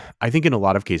I think in a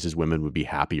lot of cases, women would be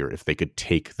happier if they could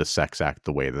take the sex act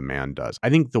the way the man does. I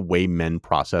think the way men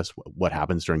process what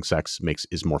happens during sex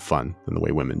is more fun than the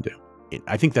way women do.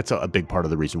 I think that's a big part of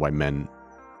the reason why men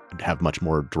have much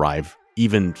more drive,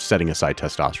 even setting aside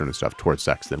testosterone and stuff, towards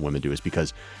sex than women do, is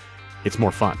because it's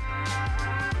more fun.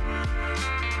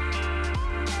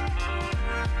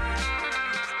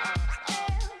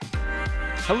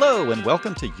 Hello and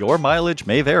welcome to Your Mileage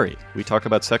May Vary. We talk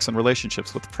about sex and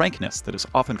relationships with frankness that is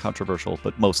often controversial,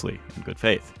 but mostly in good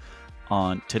faith.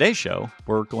 On today's show,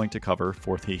 we're going to cover,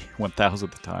 for the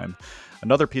 1000th time,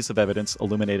 another piece of evidence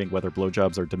illuminating whether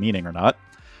blowjobs are demeaning or not,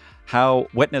 how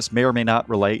wetness may or may not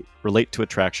relate to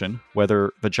attraction,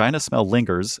 whether vagina smell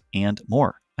lingers, and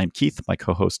more. I'm Keith. My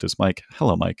co-host is Mike.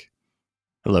 Hello, Mike.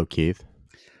 Hello, Keith.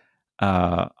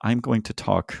 I'm going to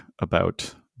talk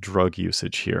about drug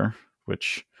usage here,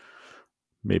 which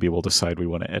maybe we'll decide we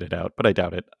want to edit out, but I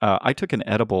doubt it. I took an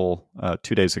edible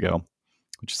 2 days ago,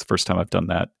 which is the first time I've done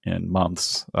that in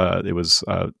months. It was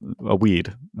a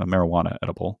marijuana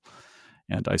edible.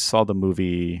 And I saw the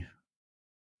movie,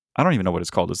 I don't even know what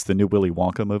it's called. It's the new Willy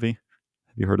Wonka movie.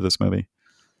 Have you heard of this movie?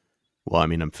 Well, I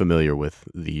mean, I'm familiar with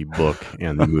the book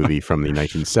and the movie from the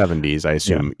 1970s. I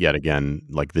assume, yet again,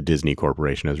 like the Disney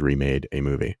Corporation has remade a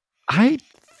movie. I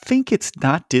think it's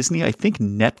not Disney. I think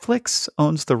Netflix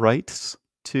owns the rights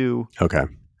to. Okay.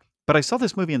 But I saw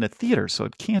this movie in the theater, so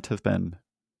it can't have been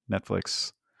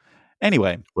Netflix.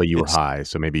 Anyway. Well, you were high,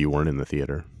 so maybe you weren't in the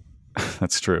theater.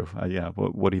 That's true. Yeah.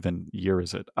 What even year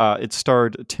is it? It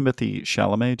starred Timothy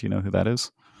Chalamet. Do you know who that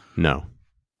is? No.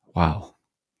 Wow.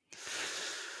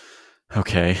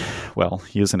 Okay. Well,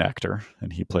 he is an actor,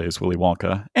 and he plays Willy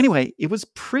Wonka. Anyway, it was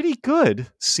pretty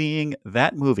good seeing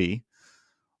that movie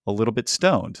a little bit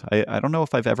stoned. I don't know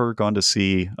if I've ever gone to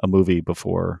see a movie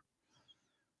before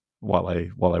while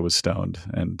I was stoned,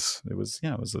 and it was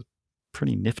a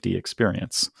pretty nifty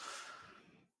experience.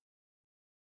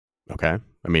 Okay.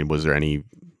 I mean, was there any?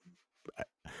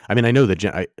 I mean, I know that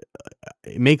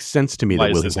it makes sense to me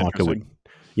that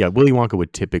Willy Wonka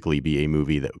would typically be a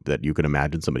movie that you could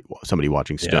imagine somebody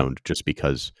watching stoned, just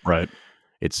because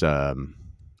it's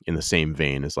in the same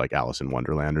vein as like Alice in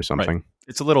Wonderland or something. Right.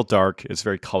 It's a little dark. It's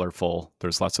very colorful.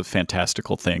 There's lots of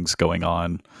fantastical things going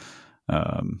on.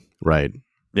 Right.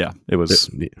 Yeah. It was.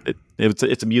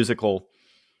 It's a musical.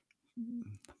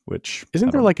 Which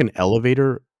isn't there like an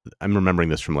elevator? I'm remembering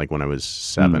this from like when I was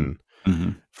 7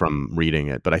 from reading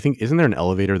it, but I think isn't there an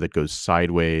elevator that goes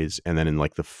sideways, and then in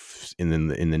like in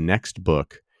the next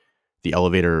book, the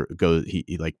elevator goes.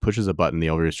 He like pushes a button, the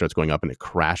elevator starts going up, and it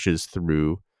crashes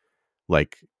through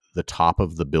like the top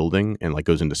of the building and like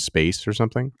goes into space or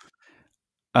something.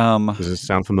 Does this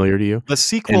sound familiar to you? The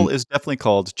sequel is definitely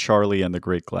called Charlie and the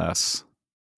Great Glass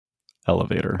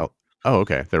Elevator. Oh,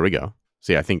 okay. There we go.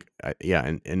 See, I think,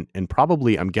 and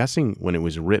probably, I'm guessing when it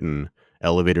was written,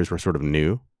 elevators were sort of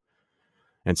new,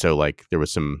 and so like there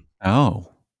was some,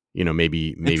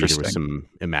 maybe there was some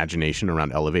imagination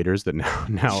around elevators that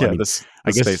now, I guess,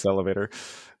 space elevator,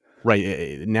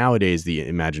 right? Nowadays, the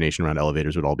imagination around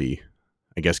elevators would all be,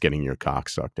 I guess, getting your cock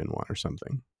sucked in one or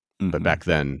something. Mm-hmm. But back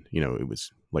then, it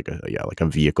was like a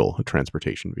vehicle, a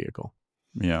transportation vehicle.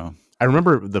 Yeah, I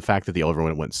remember the fact that the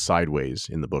elevator went sideways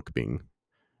in the book being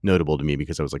notable to me,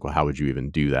 because I was like, well, how would you even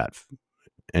do that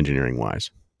engineering wise?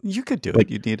 You could do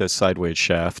it. You'd need a sideways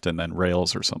shaft and then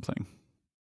rails or something.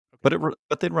 But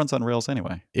it runs on rails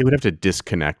anyway. It would have to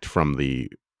disconnect from the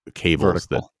cables.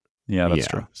 Vertical. That's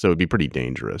true. So it'd be pretty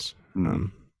dangerous.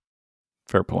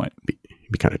 Fair point.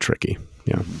 It'd be kind of tricky.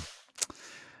 Yeah.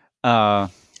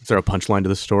 Is there a punchline to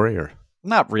the story, or?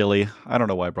 Not really. I don't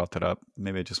know why I brought that up.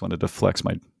 Maybe I just wanted to flex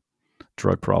my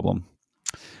drug problem.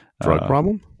 Drug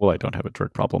problem? Well, I don't have a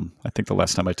drug problem. I think the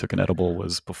last time I took an edible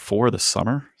was before the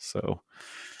summer, so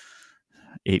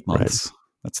 8 months.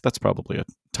 Right. That's probably a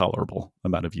tolerable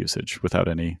amount of usage without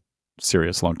any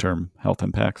serious long-term health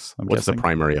impacts. What's the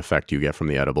primary effect you get from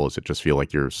the edible? Does it just feel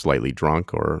like you're slightly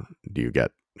drunk, or do you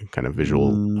get kind of visual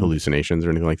hallucinations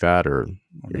or anything like that, or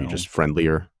are you just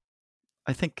friendlier?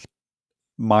 I think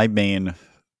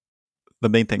the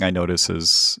main thing I notice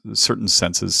is certain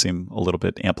senses seem a little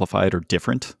bit amplified or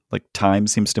different. Like time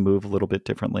seems to move a little bit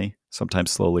differently,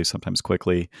 sometimes slowly, sometimes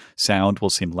quickly. Sound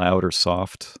will seem loud or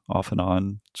soft off and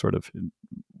on, sort of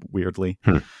weirdly.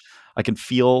 I can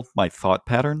feel my thought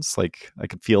patterns. Like I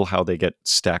can feel how they get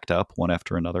stacked up one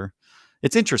after another.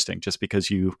 It's interesting just because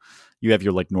you have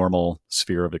your like normal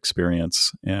sphere of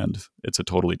experience, and it's a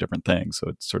totally different thing. So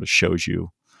it sort of shows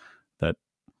you that,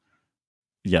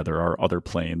 there are other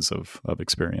planes of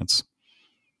experience.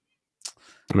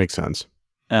 That makes sense.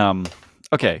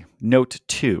 Okay, note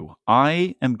 2.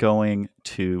 I am going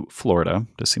to Florida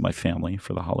to see my family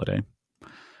for the holiday.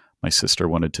 My sister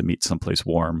wanted to meet someplace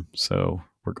warm, so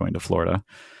we're going to Florida.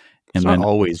 It's And not then,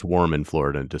 always warm in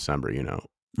Florida in December,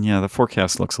 yeah, the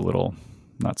forecast looks a little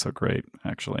not so great,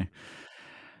 actually.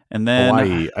 And then,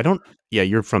 Hawaii,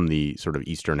 you're from the sort of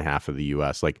eastern half of the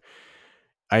US. Like,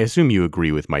 I assume you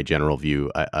agree with my general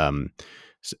view.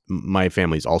 My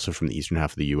family's also from the eastern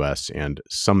half of the US, and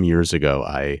some years ago,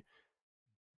 I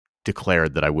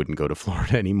declared that I wouldn't go to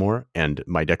Florida anymore. And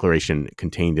my declaration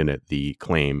contained in it the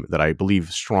claim that I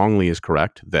believe strongly is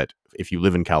correct, that if you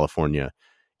live in California,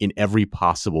 in every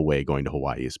possible way, going to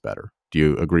Hawaii is better. Do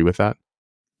you agree with that?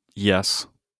 yes,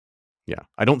 Yeah.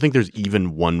 I don't think there's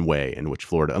even one way in which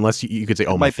Florida, unless you could say, it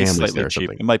oh, my might be family's slightly there or cheap.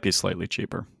 something. It might be slightly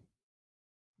cheaper.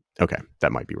 Okay,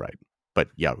 that might be right. But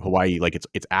yeah, Hawaii, like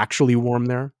it's actually warm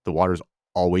there. The water's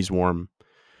always warm.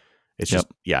 It's Yep. just,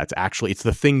 yeah, it's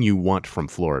the thing you want from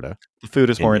Florida. The food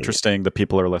is more And interesting. The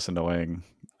people are less annoying.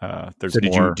 There's so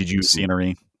more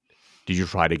scenery. did you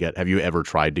have you ever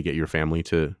tried to get your family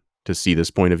to see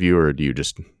this point of view, or do you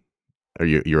just,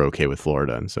 you're okay with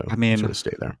Florida and so I you mean, sort of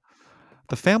stay there?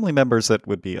 the family members that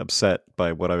would be upset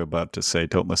by what I'm about to say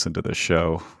don't listen to this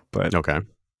show, but Okay.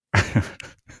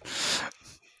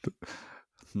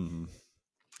 hmm.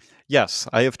 Yes,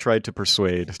 I have tried to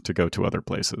persuade to go to other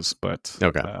places, but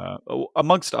Okay.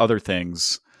 amongst other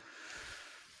things,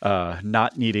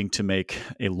 not needing to make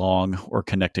a long or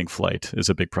connecting flight is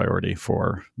a big priority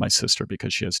for my sister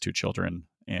because she has 2 children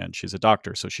and she's a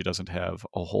doctor, so she doesn't have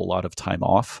a whole lot of time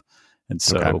off. And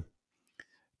Okay. so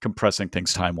compressing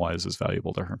things time-wise is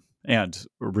valuable to her and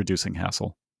reducing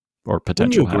hassle or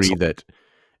Wouldn't you potential agree hassle.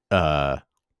 that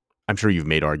I'm sure you've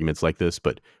made arguments like this,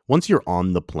 but once you're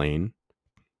on the plane,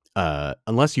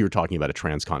 unless you're talking about a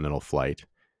transcontinental flight,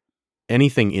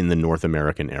 anything in the North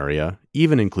American area,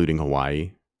 even including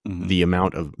Hawaii,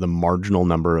 Mhm. the marginal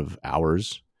number of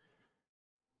hours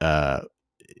uh,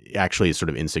 actually is sort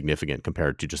of insignificant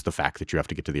compared to just the fact that you have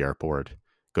to get to the airport,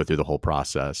 go through the whole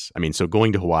process. I mean, so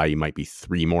going to Hawaii might be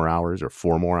 3 more hours or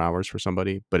 4 more hours for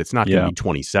somebody, but it's not going to Yeah. be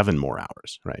 27 more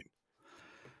hours, right?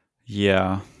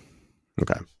 Yeah.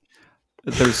 Okay.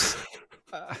 There's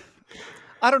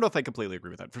I don't know if I completely agree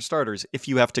with that. For starters, if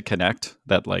you have to connect,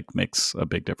 that like makes a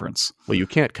big difference. Well, you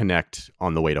can't connect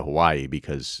on the way to Hawaii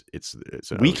because it's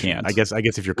an We ocean. can't. I guess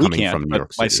if you're We coming can't, from New but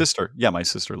York my City. sister, my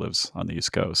sister lives on the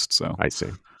East Coast, so I see.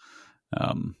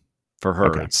 um, for her,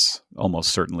 Okay. it's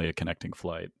almost certainly a connecting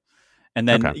flight. And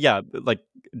then, Okay. yeah, like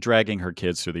dragging her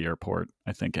kids through the airport,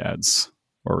 I think adds,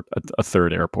 or a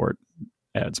third airport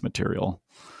adds material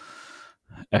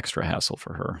extra hassle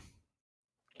for her.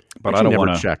 I But I actually don't never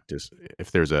want to. checked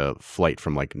if there's a flight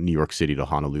from like New York City to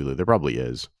Honolulu. There probably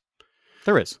is.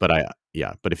 There is. But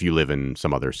but if you live in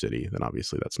some other city, then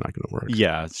obviously that's not going to work.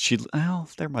 Yeah,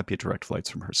 there might be direct flights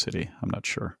from her city. I'm not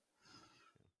sure.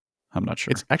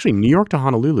 It's actually New York to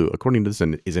Honolulu, according to this,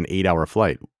 is an 8-hour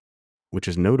flight, which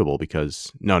is notable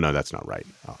because no, that's not right.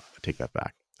 I'll take that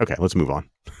back. Okay, let's move on.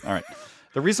 All right.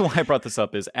 The reason why I brought this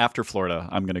up is after Florida,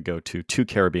 I'm going to go to 2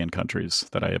 Caribbean countries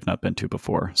that I have not been to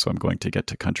before. So I'm going to get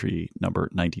to country number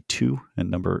 92 and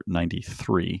number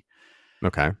 93.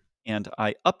 Okay. And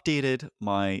I updated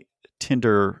my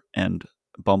Tinder and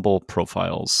Bumble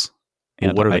profiles. Well,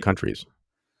 And what are the countries?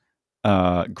 Do you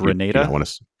not Grenada want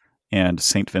to? and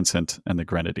St. Vincent and the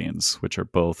Grenadines, which are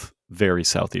both very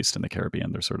southeast in the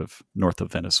Caribbean. They're sort of north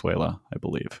of Venezuela, I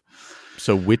believe.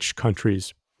 So which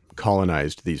countries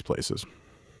colonized these places?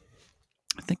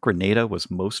 I think Grenada was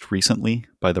most recently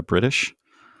by the British.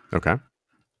 Okay.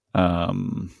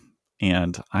 And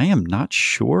I am not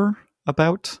sure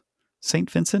about St.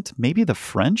 Vincent, maybe the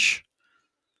French.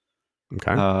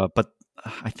 Okay. But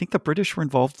I think the British were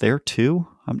involved there too.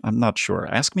 I'm not sure.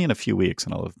 Ask me in a few weeks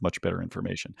and I'll have much better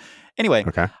information. Anyway,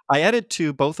 Okay. I added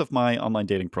to both of my online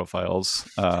dating profiles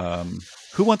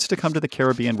who wants to come to the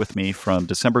Caribbean with me from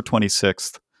December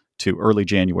 26th to early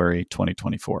January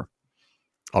 2024.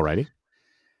 Alrighty.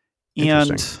 And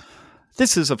Interesting.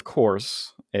 this is, of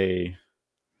course, a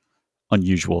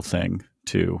unusual thing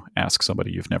to ask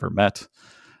somebody you've never met.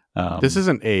 This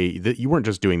isn't you weren't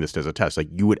just doing this as a test. Like,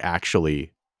 you would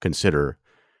actually consider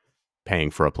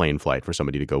paying for a plane flight for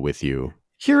somebody to go with you.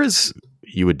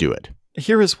 You would do it.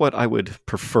 Here is what I would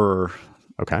prefer.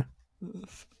 Okay.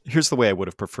 Here's the way I would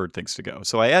have preferred things to go.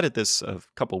 So I added this a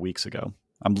couple weeks ago.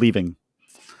 I'm leaving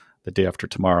the day after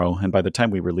tomorrow, and by the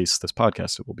time we release this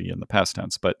podcast, it will be in the past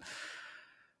tense. But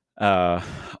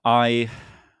I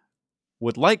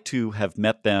would like to have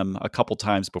met them a couple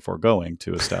times before going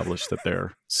to establish that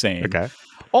they're sane. Okay.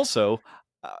 Also,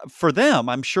 for them,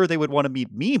 I'm sure they would want to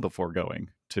meet me before going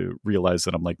to realize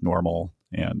that I'm like normal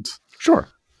and Sure.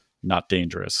 not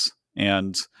dangerous.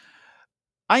 And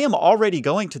I am already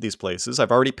going to these places.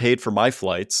 I've already paid for my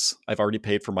flights. I've already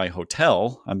paid for my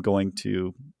hotel. I'm going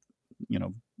to, you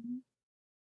know,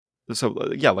 so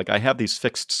yeah, like I have these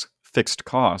fixed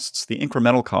costs. The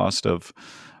incremental cost of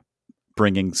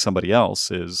bringing somebody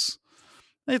else is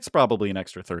it's probably an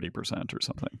extra 30% or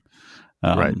something.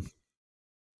 Right. Um,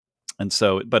 and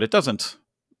so, but it doesn't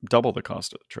double the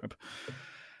cost of the trip.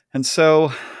 And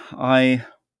so I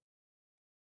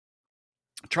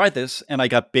tried this and I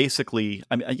got basically,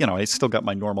 I mean, I still got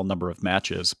my normal number of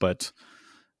matches, but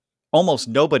almost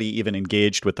nobody even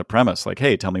engaged with the premise like,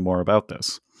 hey, tell me more about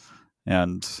this.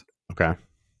 And Okay.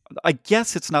 I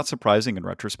guess it's not surprising in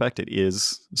retrospect. It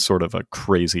is sort of a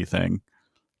crazy thing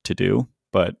to do,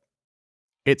 but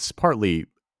It's partly,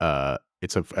 I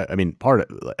mean,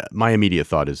 my immediate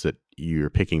thought is that you're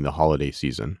picking the holiday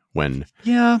season when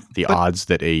yeah, the but odds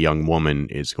that a young woman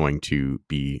is going to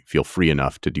feel free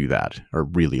enough to do that are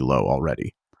really low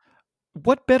already.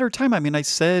 what better time? I mean, I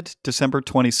said December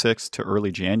 26th to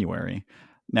early January.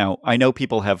 Now, I know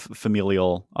people have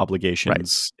familial Right.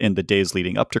 obligations in the days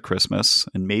leading up to Christmas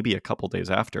and maybe a couple days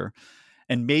after.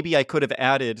 And maybe I could have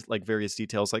added like various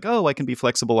details like, oh, I can be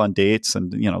flexible on dates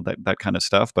and, that kind of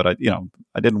stuff. But I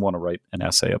didn't want to write an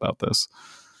essay about this.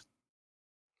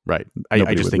 Right. I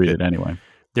Nobody just would think read that it anyway.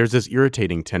 there's this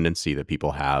irritating tendency that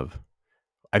people have,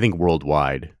 I think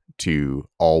worldwide, to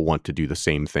all want to do the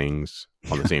same things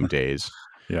on the same days.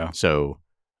 Yeah, So,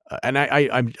 and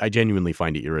I genuinely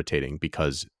find it irritating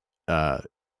because, uh,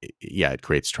 yeah, it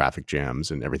creates traffic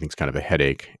jams and everything's kind of a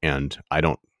headache. And I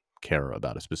don't care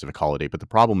about a specific holiday. But the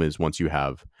problem is once you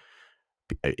have,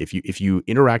 if you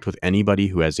interact with anybody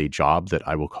who has a job that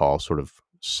I will call sort of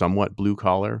somewhat blue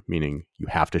collar, meaning you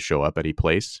have to show up at a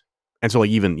place, and so like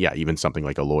even something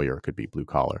like a lawyer could be blue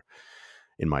collar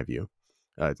in my view.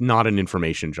 Not an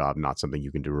information job, not something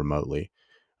you can do remotely,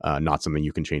 not something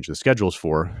you can change the schedules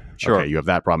for. Okay, sure. you have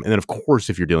that problem. And then, of course,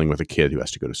 if you're dealing with a kid who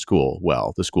has to go to school,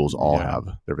 well, the schools all Yeah. have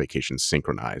their vacations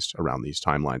synchronized around these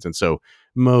timelines. And so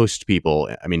most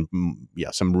people, I mean, yeah,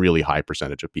 some really high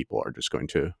percentage of people are just going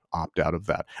to opt out of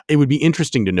that. It would be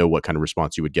interesting to know what kind of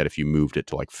response you would get if you moved it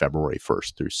to like February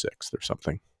 1st through 6th or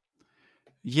something.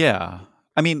 Yeah.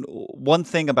 I mean, one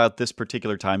thing about this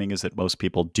particular timing is that most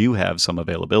people do have some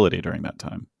availability during that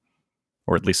time,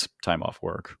 or at least time off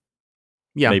work.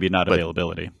 Yeah, Maybe not but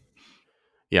availability.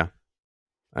 yeah,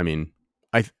 I mean,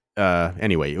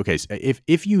 anyway, okay. So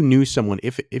if you knew someone,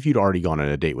 if you'd already gone on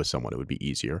a date with someone, it would be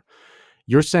easier.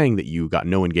 You're saying that you got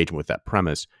no engagement with that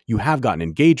premise. You have gotten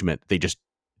engagement. They just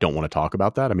don't want to talk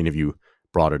about that. I mean, have you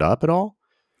brought it up at all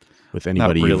with Not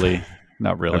anybody you've really.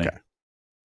 Not really. okay.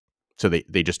 So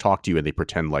they just talk to you and they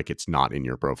pretend like it's not in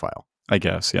your profile. I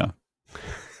guess, yeah.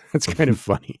 That's kind of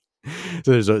funny.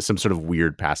 So there's some sort of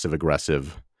weird passive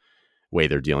aggressive way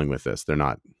they're dealing with this. They're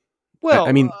not. I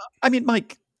Well, mean, I mean,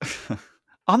 Mike,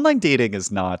 online dating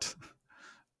is not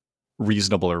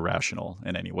reasonable or rational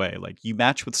in any way. Like you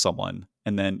match with someone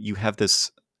and then you have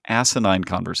this asinine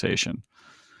conversation. And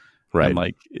right,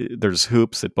 like there's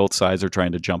hoops that both sides are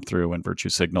trying to jump through and virtue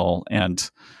signal. And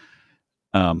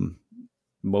um,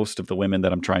 most of the women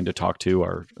that I'm trying to talk to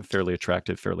are fairly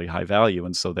attractive, fairly high value.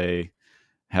 And so they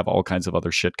have all kinds of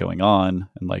other shit going on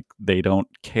and like they don't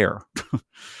care.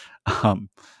 um,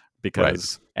 right.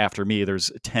 because after me,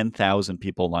 there's 10,000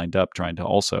 people lined up trying to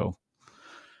also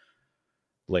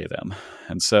lay them.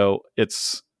 And so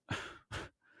it's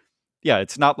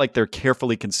not like they're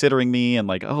carefully considering me and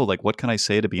like, oh, like what can I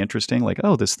say to be interesting? Like,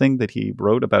 oh, this thing that he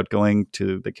wrote about going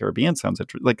to the Caribbean sounds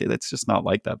interesting. Like, it's just not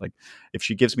like that. Like, if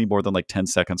she gives me more than like 10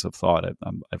 seconds of thought,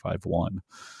 I've won.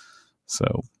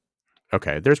 So,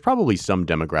 Okay, there's probably some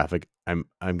demographic. I'm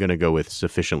going to go with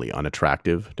sufficiently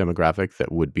unattractive demographic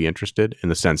that would be interested in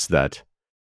the sense that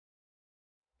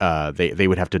they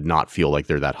would have to not feel like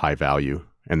they're that high value,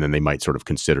 and then they might sort of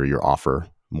consider your offer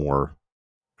more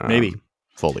maybe,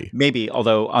 fully. maybe.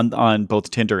 Although on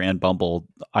both Tinder and Bumble,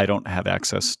 I don't have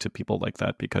access to people like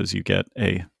that because you get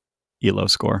a ELO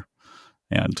score.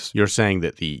 And You're saying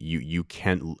that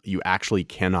you actually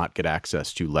cannot get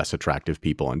access to less attractive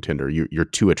people on Tinder. You're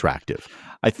too attractive.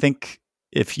 I think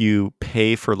if you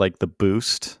pay for like the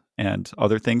boost and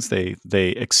other things, they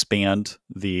expand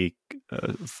the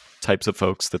types of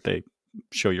folks that they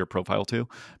show your profile to.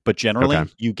 But Okay,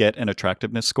 generally, you get an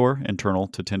attractiveness score internal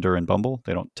to Tinder and Bumble.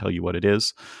 They don't tell you what it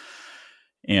is.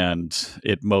 And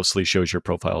it mostly shows your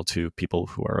profile to people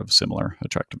who are of similar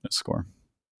attractiveness score.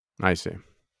 I see.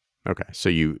 Okay, so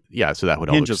so that would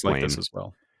help Hinge is like this explain. as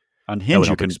well. On That would Hinge, you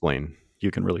help can explain. you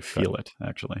can really Go ahead. feel it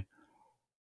actually.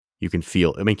 You can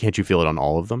feel. I mean, can't you feel it on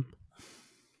all of them?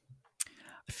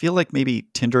 I feel like maybe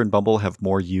Tinder and Bumble have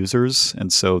more users,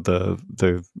 and so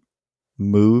the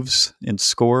moves in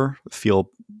score feel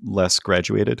less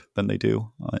graduated than they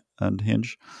do on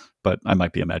Hinge. But I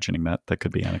might be imagining that. That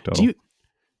could be Do anecdotal.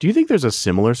 you think there's a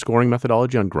similar scoring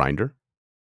methodology on Grindr?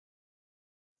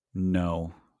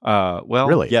 No. Well,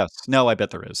 Really? yes. No, I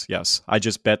bet there is. Yes. I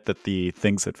just bet that the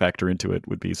things that factor into it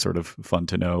would be sort of fun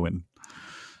to know and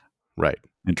Right.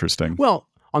 interesting. Well,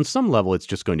 on some level, it's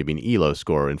just going to be an ELO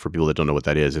score. And for people that don't know what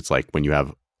that is, it's like when you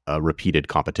have repeated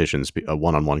competitions,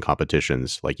 one-on-one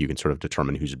competitions, like you can sort of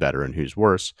determine who's better and who's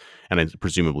worse. And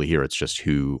presumably here, it's just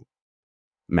who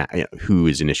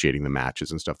is initiating the matches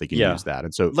and stuff. They can Yeah. use that.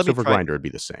 And so Let me for try. Grindr, it'd be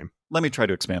the same. Let me try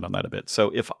to expand on that a bit. So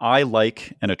if I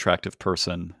like an attractive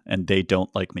person and they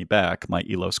don't like me back, my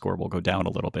ELO score will go down a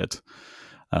little bit.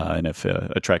 And if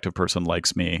an attractive person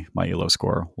likes me, my ELO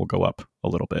score will go up a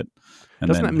little bit. And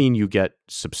Doesn't that then, mean you get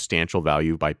substantial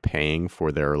value by paying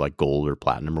for their like gold or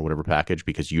platinum or whatever package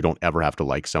because you don't ever have to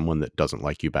like someone that doesn't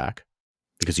like you back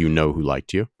because you know who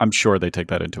liked you? I'm sure they take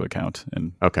that into account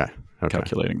in Okay.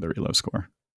 calculating their ELO score.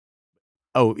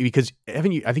 Oh, because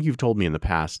haven't you? I think you've told me in the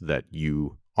past that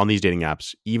you on these dating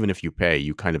apps, even if you pay,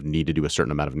 you kind of need to do a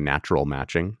certain amount of natural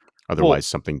matching. Well, Otherwise,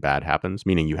 something bad happens.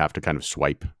 Meaning you have to kind of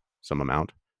swipe some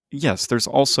amount. yes, there's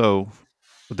also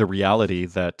the reality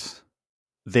that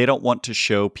they don't want to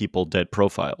show people dead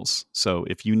profiles. So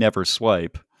if you never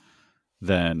swipe,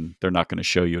 then they're not going to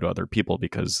show you to other people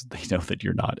because they know that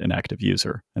you're not an active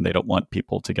user and they don't want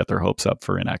people to get their hopes up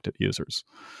for inactive users.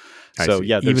 I So see.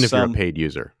 yeah, Even there's if you're a some paid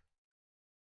user,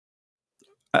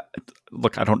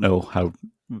 look, I don't know how I hear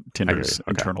you. Tinder's Okay,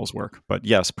 internals work, but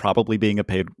yes, probably being a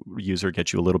paid user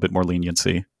gets you a little bit more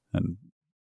leniency and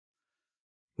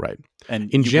right.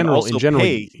 you can In also general,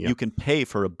 pay yeah, you can pay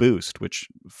for a boost which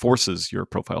forces your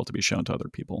profile to be shown to other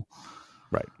people.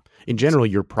 right. In general,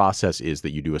 your process is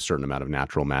that you do a certain amount of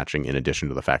natural matching in addition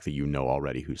to the fact that you know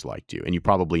already who's liked you, and you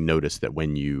probably notice that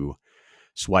when you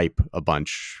swipe a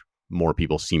bunch, more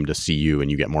people seem to see you and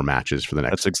you get more matches for the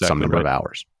That's next some exactly number right. of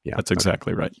hours. Yeah. That's Okay.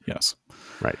 exactly right. Yes.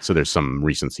 Right. So there's some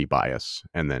recency bias.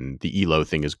 And then the ELO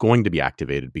thing is going to be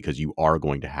activated because you are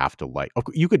going to have to like,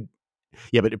 you could,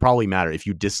 yeah, but it probably matter if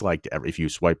you disliked, if you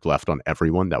swiped left on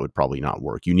everyone, that would probably not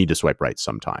work. You need to swipe right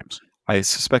sometimes. I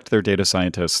suspect their data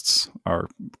scientists are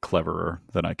cleverer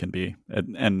than I can be.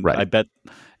 And I Right. bet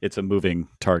it's a moving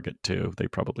target too. They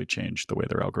probably change the way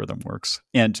their algorithm works.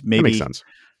 And That makes maybe sense.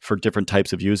 for different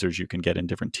types of users, you can get in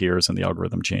different tiers and the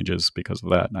algorithm changes because of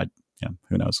that. And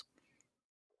who knows?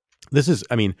 This is,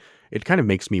 I mean, it kind of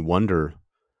makes me wonder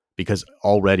because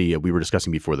already we were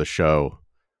discussing before the show,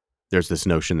 there's this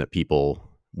notion that people,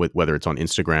 whether it's on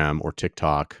Instagram or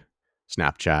TikTok,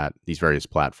 Snapchat, these various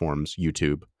platforms,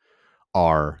 YouTube,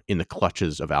 are in the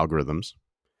clutches of algorithms.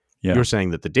 Yeah. You're saying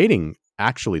that the dating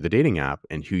app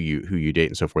and who you date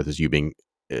and so forth is you being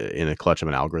in a clutch of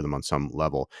an algorithm on some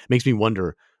level. It makes me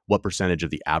wonder what percentage of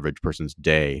the average person's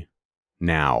day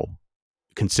now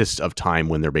consists of time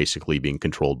when they're basically being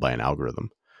controlled by an algorithm.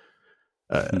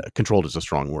 Controlled is a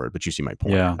strong word, but you see my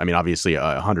point. Yeah. I mean, obviously,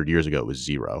 100 years ago it was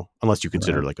zero, unless you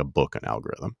consider Right. like a book an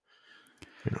algorithm.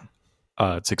 You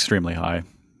know, It's extremely high.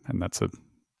 And that's a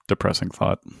depressing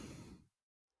thought.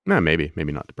 maybe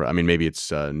not. I mean, maybe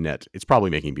it's net. It's probably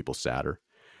making people sadder.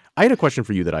 I had a question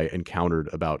for you that I encountered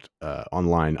about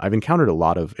online. I've encountered a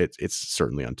lot of it. It's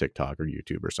certainly on TikTok or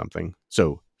YouTube or something.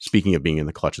 So speaking of being in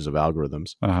the clutches of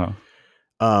algorithms, Uh-huh.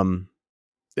 um,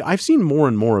 I've seen more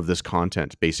and more of this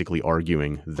content basically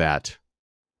arguing that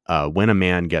when a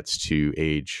man gets to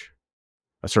a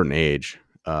certain age,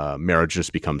 marriage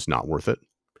just becomes not worth it.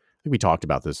 I think we talked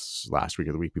about this last week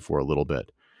or the week before a little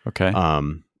bit. Okay.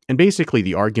 And basically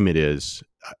the argument is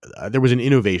there was an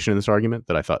innovation in this argument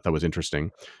that I thought that was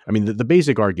interesting. I mean, the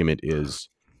basic argument is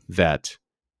that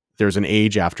there's an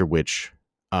age after which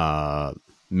like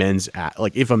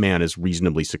if a man is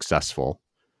reasonably successful,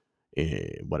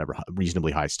 whatever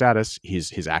reasonably high status,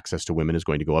 his access to women is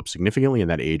going to go up significantly, and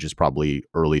that age is probably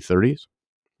early 30s.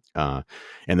 And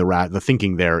the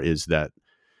thinking there is that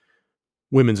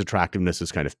women's attractiveness has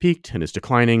kind of peaked and is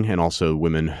declining, and also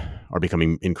women are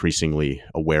becoming increasingly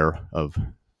aware of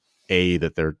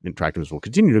that their attractiveness will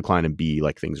continue to decline, and B,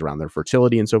 like things around their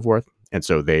fertility and so forth. And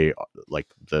so they like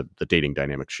the dating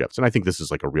dynamic shifts. And I think this is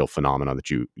like a real phenomenon that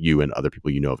you and other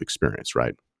people you know have experienced,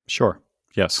 right? Sure.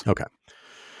 Yes. Okay.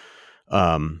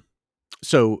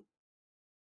 So,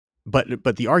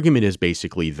 but the argument is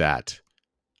basically that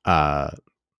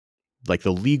like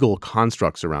the legal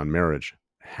constructs around marriage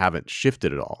haven't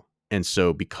shifted at all. And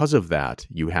so because of that,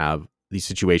 you have these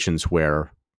situations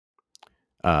where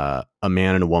a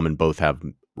man and a woman both have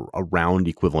around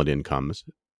equivalent incomes.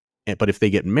 But if they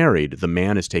get married, the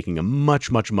man is taking a much,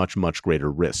 much, much, much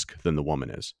greater risk than the woman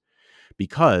is,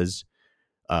 because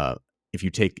uh, if you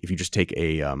just take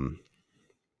a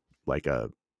like a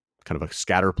kind of a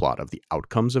scatter plot of the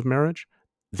outcomes of marriage,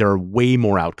 there are way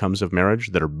more outcomes of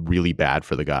marriage that are really bad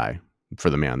for the guy, for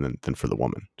the man, than for the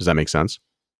woman. Does that make sense?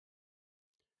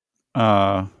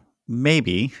 Uh,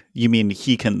 Maybe. You mean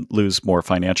he can lose more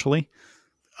financially?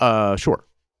 Sure.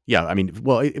 Yeah. I mean,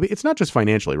 well, it's not just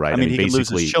financially, I right? I mean, mean, he can lose his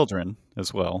basically, children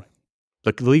as well.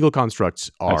 the legal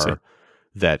constructs I see. are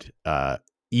that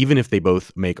even if they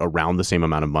both make around the same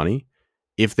amount of money,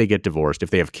 if they get divorced, if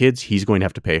they have kids, he's going to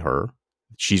have to pay her.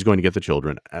 She's going to get the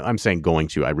children. I'm saying going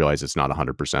to. I realize it's not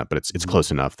 100%, but it's Mhm.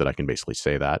 close enough that I can basically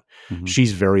say that. Mhm.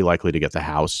 She's very likely to get the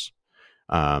house.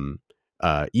 Um,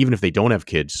 Even if they don't have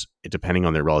kids, depending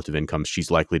on their relative incomes,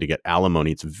 she's likely to get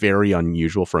alimony. It's very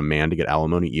unusual for a man to get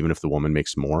alimony, even if the woman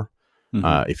makes more.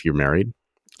 Mhm. If you're married,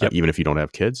 Yep. even if you don't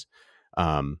have kids,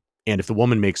 and if the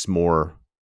woman makes more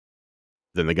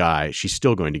than the guy, she's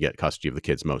still going to get custody of the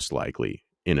kids, most likely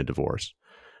in a divorce.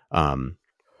 Um,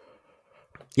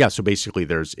 yeah. So basically,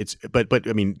 but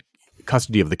I mean,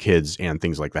 custody of the kids and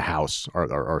things like the house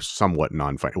are somewhat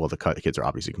well, the kids are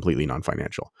obviously completely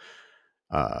non-financial.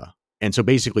 Uh, and so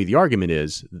basically, the argument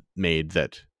is made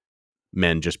that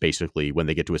men just basically, when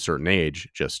they get to a certain age,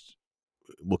 just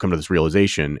will come to this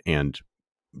realization, and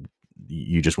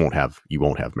you won't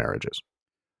have marriages.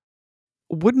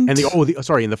 And Wouldn't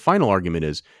sorry, and the final argument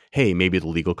is, hey, maybe the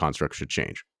legal construct should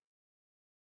change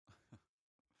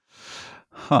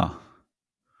Huh.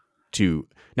 to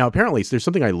now. Apparently, there's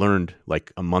something I learned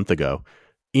like a month ago.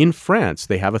 In France,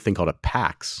 they have a thing called a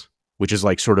pax, which is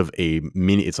like sort of a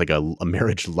mini. It's like a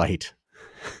marriage light.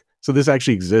 So this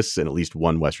actually exists in at least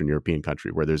one Western European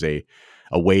country where there's a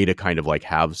way to kind of like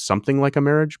have something like a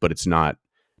marriage, but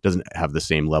doesn't have the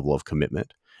same level of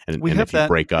commitment. We And have if you that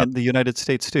break up, in the United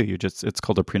States too. It's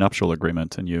called a prenuptial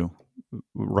agreement, and you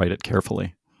write it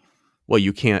carefully. well,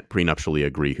 you can't prenuptially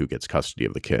agree who gets custody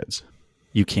of the kids.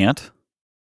 You can't?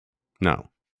 No.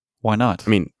 Why I not?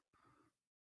 mean,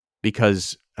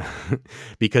 because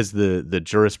because the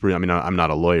jurisprudence, I mean, I'm not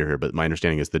a lawyer here, but my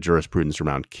understanding is the jurisprudence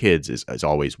around kids is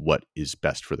always what is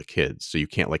best for the kids. So you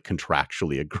can't like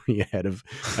contractually agree ahead of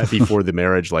before the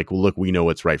marriage, like, well, look, we know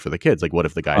what's right for the kids. Like, what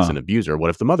if the guy's Huh. an abuser? What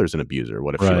if the mother's an abuser?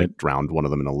 What if she Right. like drowned one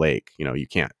of them in a lake? You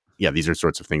can't. Yeah, these are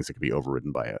sorts of things that could be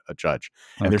overridden by a judge.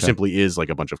 And there Okay. simply is like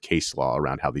a bunch of case law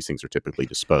around how these things are typically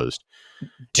disposed.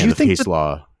 Do And you the think case that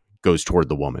law goes toward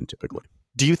the woman typically.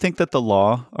 do you think that the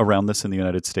law around this in the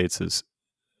United States is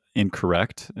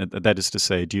incorrect? That is to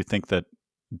say, do you think that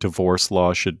divorce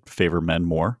law should favor men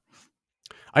more?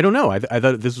 I don't know. I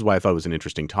thought this is why I thought it was an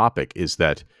interesting topic. Is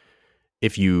that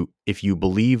if you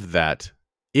believe that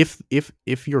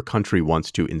if your country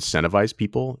wants to incentivize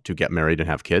people to get married and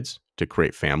have kids to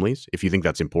create families, if you think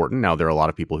that's important, now there are a lot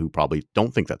of people who probably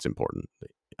don't think that's important.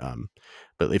 Um,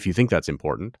 but if you think that's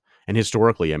important, and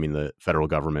historically, I mean, the federal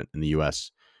government in the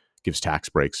U.S. gives tax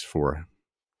breaks for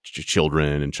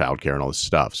children and childcare and all this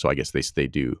stuff, so I guess they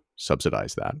do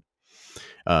subsidize that.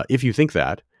 If you think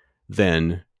that,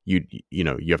 then you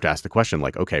have to ask the question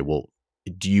like, okay, well,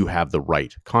 do you have the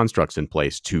right constructs in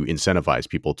place to incentivize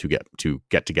people to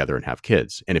get together and have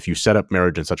kids? And if you set up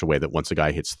marriage in such a way that once a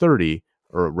guy hits 30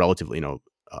 or relatively,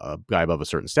 a guy above a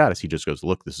certain status, he just goes,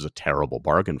 look, this is a terrible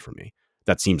bargain for me.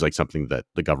 That seems like something that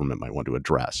the government might want to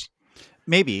address.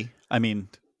 Maybe. I mean,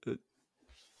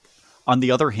 on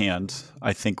the other hand,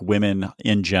 I think women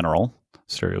in general,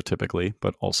 stereotypically,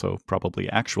 but also probably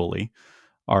actually,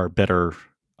 are better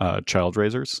child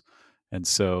raisers. And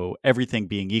so, everything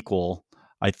being equal,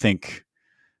 I think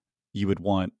you would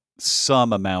want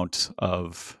some amount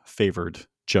of favored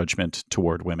judgment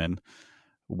toward women.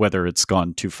 Whether it's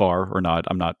gone too far or not,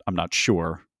 I'm not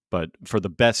sure. But for the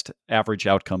best average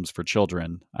outcomes for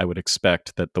children, I would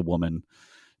expect that the woman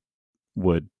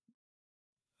would,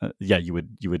 you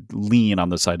would lean on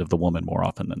the side of the woman more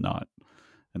often than not.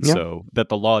 And Yeah. so that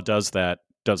the law does that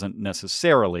doesn't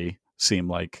necessarily seem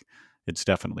like it's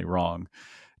definitely wrong.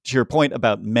 To your point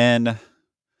about men,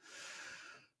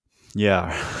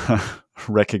 yeah,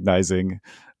 recognizing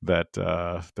that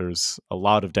there's a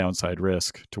lot of downside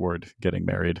risk toward getting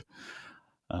married,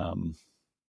 um,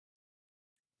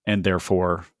 and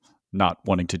therefore not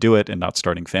wanting to do it and not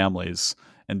starting families.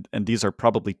 And these are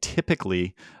probably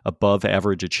typically above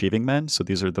average achieving men. So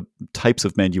these are the types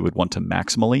of men you would want to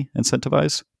maximally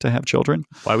incentivize to have children,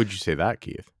 Why would you say that,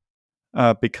 Keith?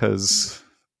 because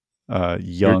You're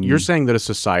young. saying that a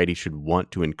society should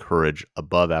want to encourage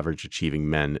above average achieving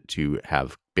men to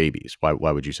have babies. Why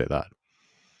would you say that?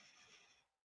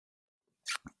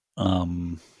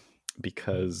 Um,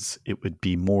 because it would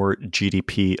be more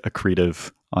GDP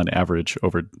accretive on average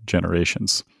over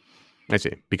generations. I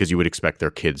see. Because you would expect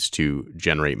their kids to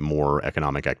generate more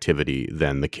economic activity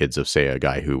than the kids of, say, a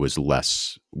guy who was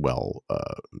less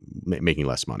making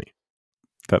less money.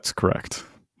 That's correct.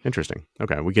 Interesting.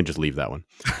 Okay, we can just leave that one.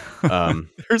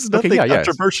 There's okay, nothing yeah.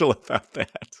 controversial about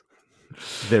that.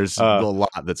 There's a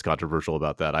lot that's controversial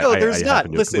about that. No, I there's not.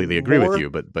 happen to Listen, completely agree with you,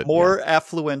 but yeah. more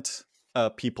affluent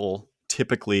people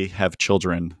typically have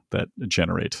children that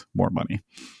generate more money.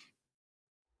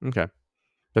 Okay,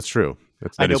 that's true. I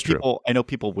That know is true. I know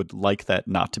people would like that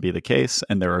not to be the case,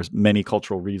 and there are many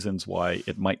cultural reasons why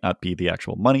it might not be the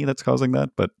actual money that's causing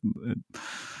that, but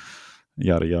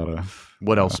yada yada.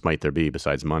 What else might there be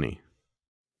besides money?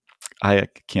 I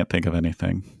can't think of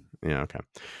anything. Yeah. Okay.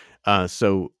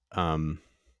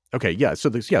 Okay. Yeah. So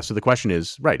the question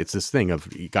is, right. It's this thing of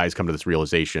guys come to this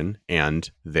realization and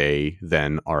they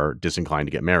then are disinclined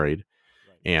to get married.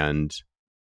 And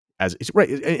as it's right.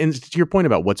 And to your point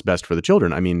about what's best for the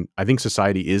children, I mean, I think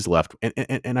society is left.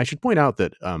 And I should point out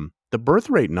that the birth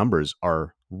rate numbers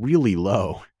are really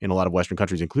low in a lot of Western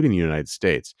countries, including the United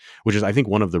States, which is, I think,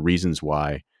 one of the reasons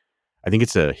why I think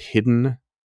it's a hidden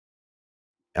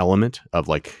element of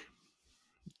like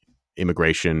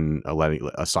immigration,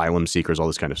 asylum seekers, all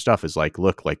this kind of stuff is like,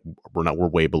 look, like we're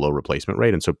way below replacement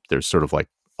rate. And so there's sort of like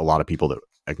a lot of people that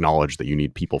acknowledge that you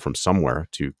need people from somewhere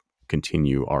to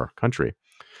continue our country.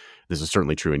 This is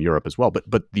certainly true in Europe as well.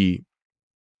 But the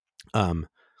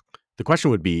question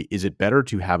would be, is it better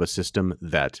to have a system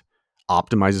that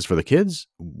optimizes for the kids,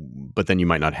 but then you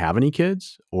might not have any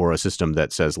kids, or a system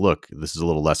that says, look, this is a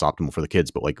little less optimal for the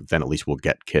kids, but like then at least we'll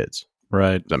get kids.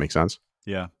 Right. Does that make sense?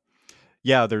 Yeah.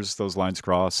 Yeah, there's those lines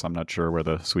cross. I'm not sure where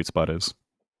the sweet spot is.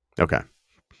 Okay.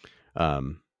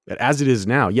 As it is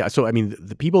now, yeah. So, I mean,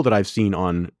 the people that I've seen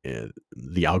on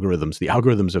the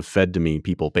algorithms have fed to me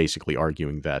people basically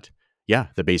arguing that, yeah,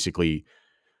 that basically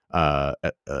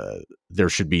there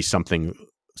should be something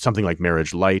like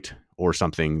marriage light, or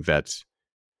something that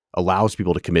allows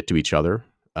people to commit to each other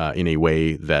in a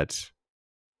way that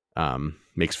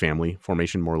makes family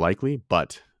formation more likely,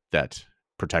 but that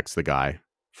protects the guy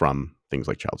from things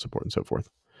like child support and so forth.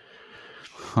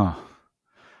 Huh.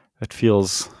 It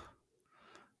feels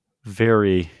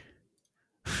very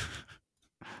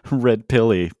red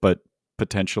pilly, but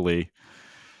potentially,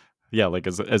 yeah, like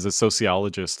as a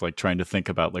sociologist, like trying to think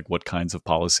about like what kinds of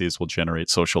policies will generate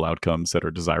social outcomes that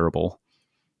are desirable.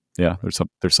 Yeah,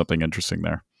 there's something interesting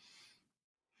there.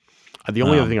 The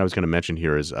only other thing I was going to mention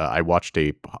here is I watched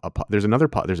there's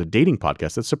a dating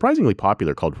podcast that's surprisingly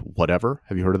popular called Whatever.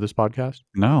 Have you heard of this podcast?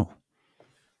 No.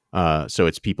 So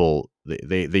it's people,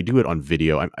 they do it on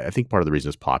video. I think part of the reason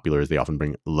it's popular is they often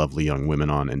bring lovely young women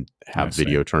on and have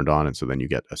video turned on. And so then you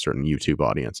get a certain YouTube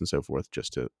audience and so forth,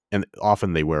 and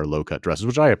often they wear low cut dresses,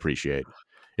 which I appreciate.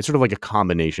 It's sort of like a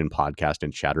combination podcast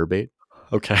and chatterbait.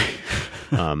 Okay.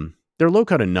 They're low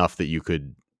cut enough that you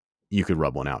could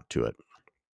rub one out to it.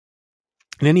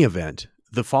 In any event,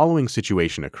 the following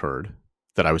situation occurred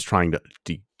that I was trying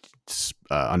to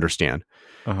understand.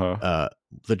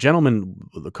 The gentleman,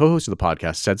 the co-host of the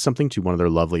podcast, said something to one of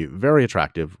their lovely, very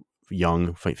attractive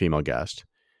young female guests.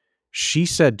 She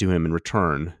said to him in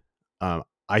return,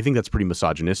 I think that's pretty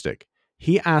misogynistic.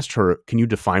 He asked her, can you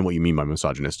define what you mean by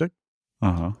misogynistic?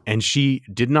 And she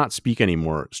did not speak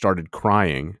anymore, started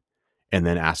crying, and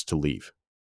then asked to leave.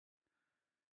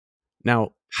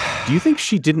 Now, do you think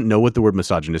she didn't know what the word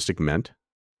misogynistic meant,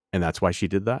 and that's why she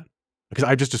did that? Because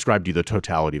I just described to you the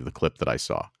totality of the clip that I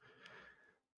saw.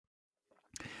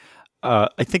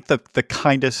 I think the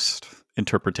kindest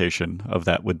interpretation of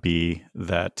that would be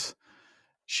that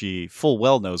she full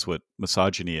well knows what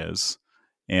misogyny is,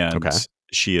 and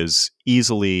she is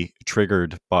easily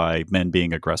triggered by men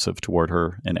being aggressive toward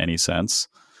her in any sense.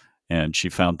 And she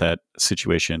found that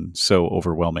situation so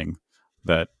overwhelming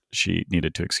that she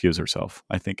needed to excuse herself.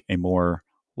 I think a more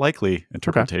likely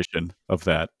interpretation of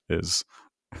that is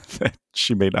that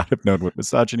she may not have known what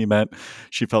misogyny meant.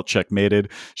 She felt checkmated.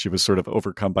 She was sort of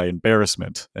overcome by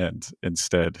embarrassment and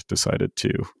instead decided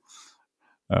to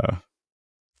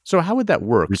so how would that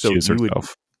work? So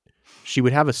herself. She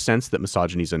would have a sense that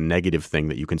misogyny is a negative thing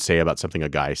that you can say about something a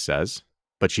guy says,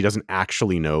 but she doesn't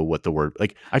actually know what the word,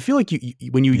 like, I feel like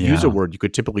when you use a word, you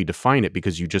could typically define it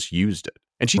because you just used it.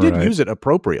 And she did use it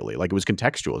appropriately. Like, it was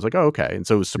contextual. It's like, oh, okay. And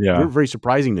so it was very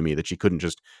surprising to me that she couldn't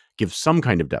just give some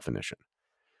kind of definition.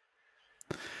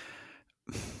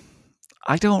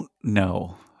 I don't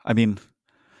know. I mean,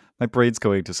 my brain's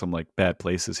going to some like bad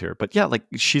places here, but yeah, like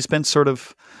she's been sort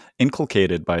of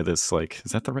inculcated by this, like,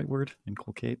 is that the right word?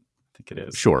 Inculcate? think it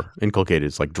is. Sure, inculcated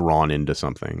is like drawn into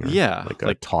something, or Yeah, like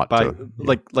like taught by to.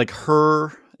 Yeah. like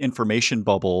her information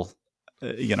bubble,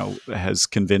 has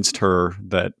convinced her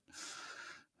that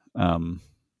um,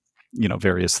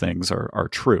 various things are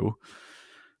true.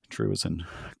 True is in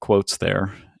quotes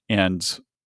there, and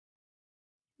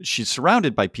she's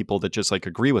surrounded by people that just like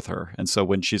agree with her, and so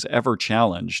when she's ever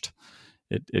challenged,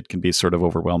 it can be sort of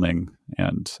overwhelming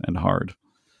and hard.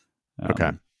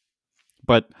 Okay.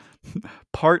 But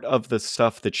part of the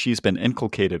stuff that she's been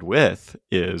inculcated with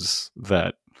is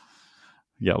that,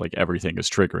 yeah, like everything is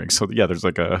triggering. So yeah, there's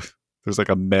like a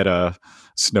meta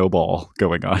snowball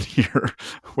going on here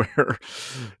where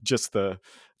just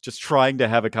trying to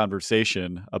have a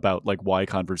conversation about like why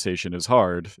conversation is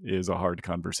a hard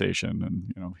conversation,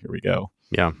 and here we go.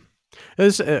 Yeah.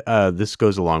 This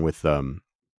goes along with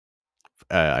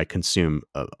I consume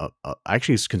I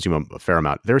actually consume a fair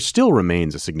amount. There still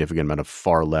remains a significant amount of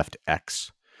far left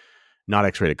not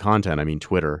X-rated content. I mean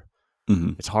Twitter.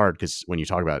 Mm-hmm. It's hard because when you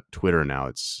talk about Twitter now,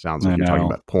 it sounds like I you're talking know.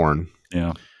 about porn.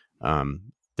 Yeah.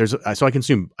 So I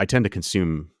consume a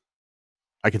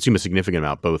significant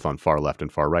amount both on far left and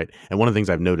far right. And one of the things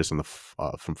I've noticed on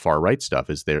from far right stuff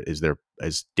is there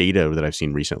is data that I've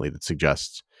seen recently that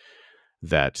suggests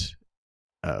that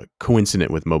coincident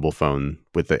with the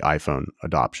iPhone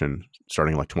adoption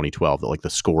starting like 2012, that like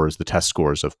the test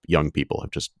scores of young people have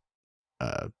just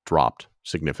dropped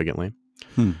significantly.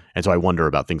 And so I wonder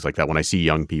about things like that when I see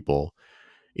young people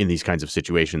in these kinds of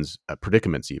situations,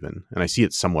 predicaments even, and I see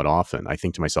it somewhat often. I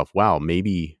think to myself, wow,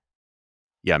 maybe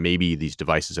these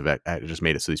devices have just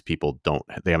made it so these people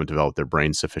they haven't developed their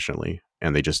brains sufficiently,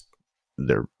 and they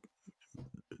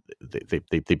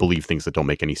believe things that don't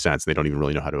make any sense. They don't even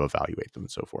really know how to evaluate them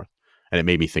and so forth. And it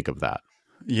made me think of that.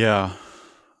 Yeah.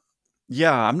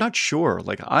 Yeah, I'm not sure.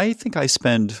 Like, I think I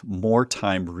spend more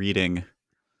time reading.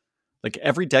 Like,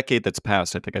 every decade that's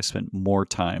passed, I think I spent more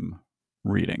time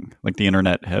reading. Like, the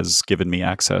internet has given me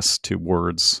access to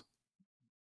words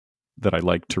that I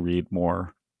like to read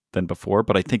more than before.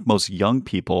 But I think most young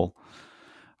people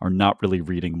are not really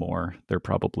reading more. They're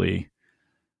probably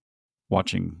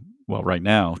watching, well, right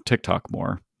now, TikTok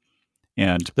more.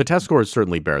 And The test scores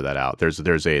certainly bear that out. There's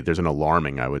an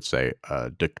alarming, I would say,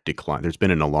 decline. There's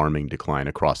been an alarming decline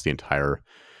across the entire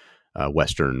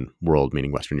Western world,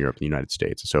 meaning Western Europe, the United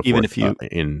States, and so even forth, if you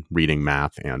in reading,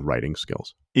 math, and writing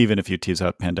skills. even if you tease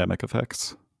out pandemic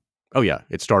effects. Oh yeah,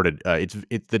 it started. It's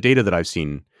the data that I've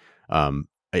seen.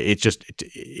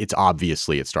 It's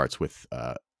obviously it starts with.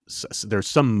 There's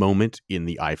some moment in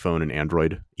the iPhone and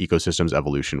Android ecosystem's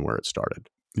evolution where it started.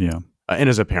 Yeah. And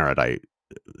as a parent,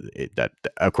 that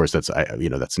of course that's that's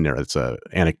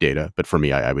anecdata, but for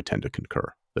me, I would tend to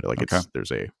concur that like Okay.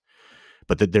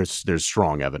 there's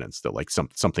strong evidence that like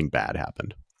something bad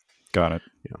happened. Got it.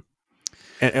 Yeah.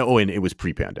 And it was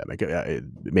pre-pandemic. It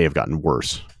may have gotten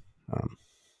worse.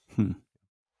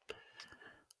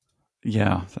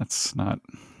 Yeah, it's not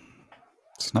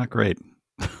great.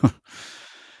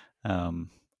 All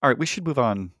right, we should move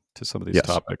on to some of these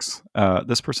topics.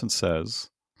 This person says,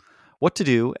 what to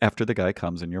do after the guy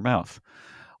comes in your mouth?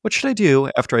 What should I do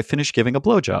after I finish giving a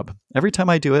blowjob? Every time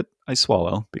I do it, I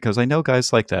swallow because I know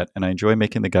guys like that and I enjoy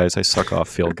making the guys I suck off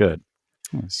feel good.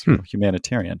 It's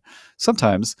humanitarian.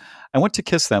 Sometimes I want to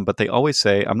kiss them, but they always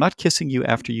say, I'm not kissing you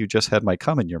after you just had my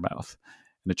cum in your mouth.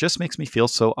 And it just makes me feel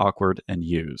so awkward and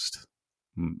used.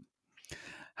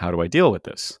 How do I deal with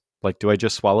this? Like, do I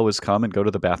just swallow his cum and go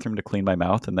to the bathroom to clean my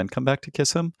mouth and then come back to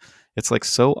kiss him? It's like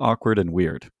so awkward and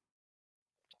weird.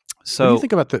 So, what do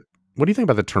you think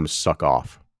about the term "suck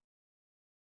off"?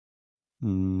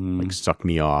 Like "suck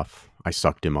me off," I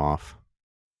sucked him off.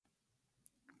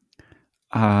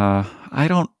 I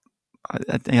don't.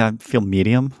 I feel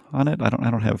medium on it. I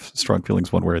don't have strong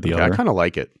feelings one way or the other. I kind of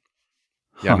like it.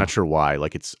 Yeah, I'm not sure why.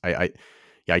 Like I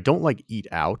don't like eat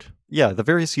out. Yeah, the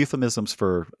various euphemisms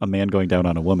for a man going down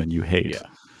on a woman you hate. Yeah.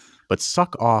 But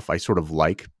suck off I sort of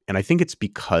like, and I think it's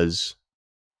because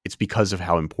of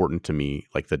how important to me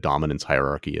like the dominance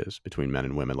hierarchy is between men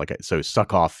and women. Like so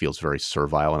suck off feels very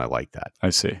servile, and I like that. I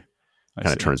see.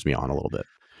 Kind of turns me on a little bit.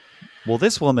 Well,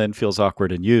 this woman feels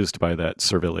awkward and used by that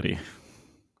servility.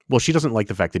 Well, she doesn't like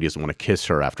the fact that he doesn't want to kiss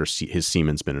her after his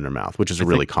semen's been in her mouth, which is a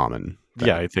really common thing.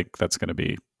 Yeah, I think that's going to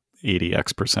be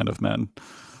 80x% of men.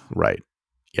 Right.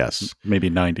 Yes. Maybe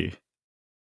 90.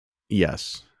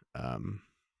 Yes.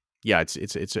 Yeah.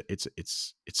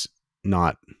 It's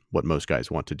not what most guys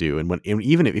want to do, and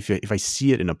even if I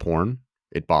see it in a porn,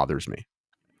 it bothers me.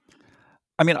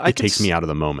 I mean, it takes me out of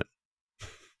the moment.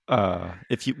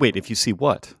 If you see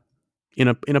what? In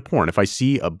a porn, if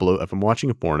I'm watching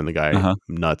a porn and the guy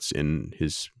nuts in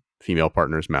his female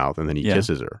partner's mouth and then he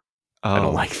kisses her, I don't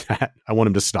Oh, like that. I want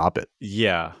him to stop it.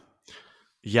 yeah.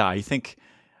 Yeah, I think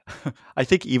I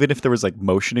think even if there was like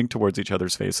motioning towards each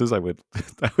other's faces, I would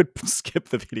I would skip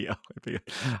the video.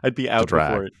 I'd be It's a out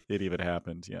before drag. it even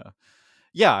happened. Yeah.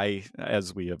 Yeah, I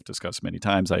as we have discussed many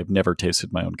times, I have never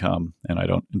tasted my own cum and I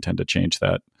don't intend to change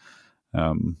that.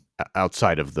 Um,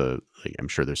 Outside of I'm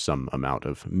sure there's some amount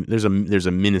of there's a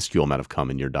minuscule amount of cum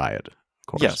in your diet, of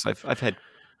course. yes, I've had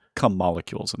cum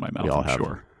molecules in my We mouth, all I'm have.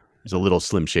 sure. There's a little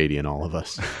Slim Shady in all of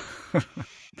us.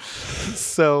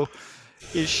 So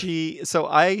is she so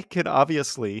I can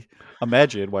obviously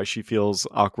imagine why she feels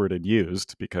awkward and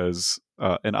used because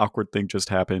an awkward thing just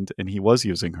happened and he was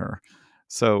using her.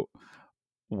 So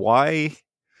why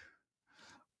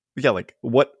like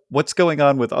what's going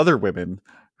on with other women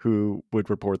who would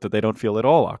report that they don't feel at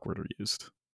all awkward or used?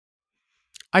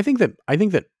 I think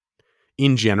that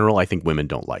in general, I think women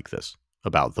don't like this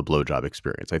about the blowjob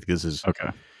experience. I think this is Okay.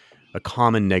 a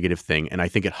common negative thing, and I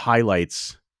think it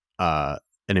highlights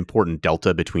an important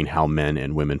delta between how men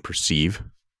and women perceive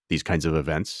these kinds of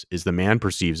events. Is the man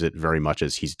perceives it very much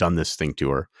as he's done this thing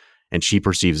to her, and she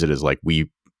perceives it as like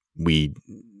we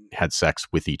had sex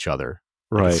with each other.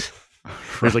 Like Right.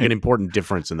 there's like an Right. important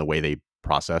difference in the way they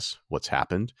process what's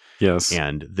happened, Yes.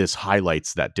 and this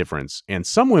highlights that difference. And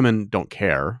some women don't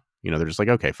care. They're just like,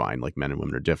 okay, fine. Like men and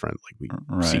women are different. Like we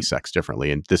see Right. sex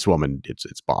differently. And this woman,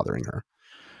 it's bothering her.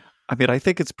 I mean, I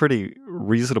think it's pretty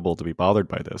reasonable to be bothered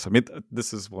by this. I mean,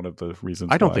 this is one of the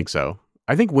reasons I don't why. think so.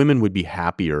 I think women would be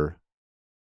happier.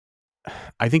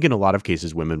 I think in a lot of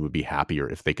cases, women would be happier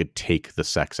if they could take the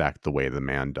sex act the way the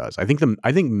man does. I think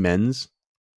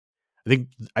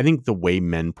the way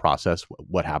men process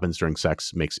what happens during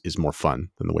sex is more fun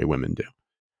than the way women do.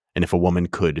 And if a woman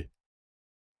could,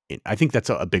 I think that's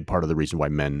a big part of the reason why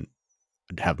men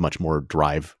have much more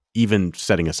drive, even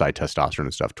setting aside testosterone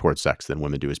and stuff, towards sex than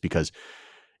women do, is because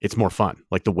it's more fun.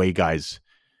 Like the way guys,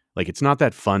 like it's not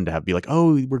that fun to be like,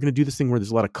 oh, we're going to do this thing where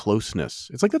there's a lot of closeness.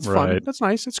 It's like, that's fun. Right. That's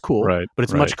nice. It's cool. Right. But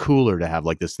it's Right. much cooler to have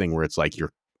like this thing where it's like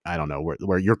I don't know,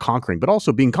 where you're conquering, but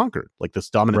also being conquered. Like this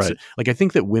dominance. Right. Like I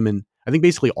think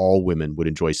basically all women would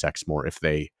enjoy sex more if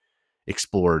they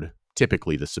explored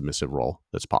typically the submissive role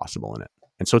that's possible in it.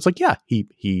 And so it's like, yeah,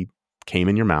 he came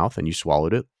in your mouth and you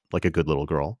swallowed it like a good little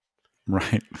girl.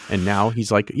 Right. And now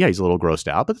he's like, yeah, he's a little grossed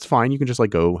out, but it's fine. You can just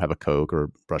like go have a Coke or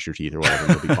brush your teeth or whatever,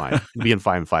 and you'll be fine. You'll be in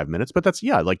 5 minutes. But that's,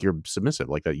 yeah, like you're submissive,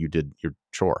 like that you did your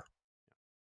chore.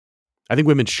 I think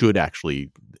women should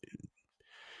actually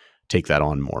take that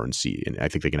on more and see, and I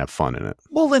think they can have fun in it.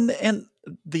 Well, and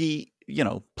the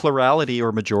plurality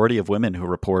or majority of women who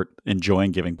report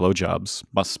enjoying giving blowjobs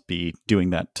must be doing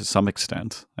that to some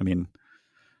extent. I mean,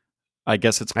 I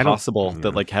guess it's I don't, possible that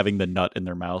yeah. like having the nut in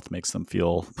their mouth makes them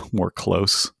feel more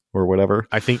close or whatever.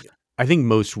 I think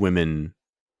most women,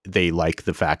 they like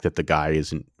the fact that the guy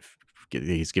isn't,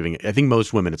 he's giving, I think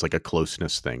most women, it's like a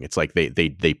closeness thing. It's like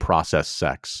they process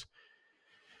sex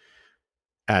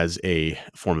as a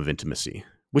form of intimacy,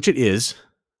 which it is.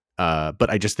 But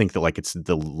I just think that like it's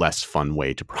the less fun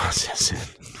way to process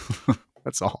it.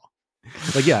 That's all.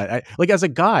 Like, yeah, like as a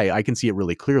guy, I can see it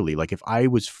really clearly. Like if I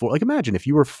was imagine if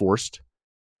you were forced,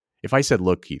 if I said,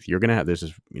 look, Keith, you're going to have this,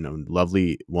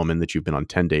 lovely woman that you've been on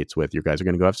 10 dates with. You guys are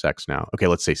going to go have sex now. Okay,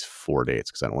 let's say 4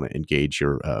 dates because I don't want to engage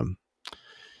your,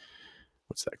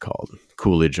 what's that called?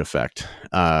 Coolidge effect.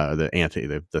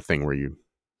 The thing where you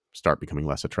start becoming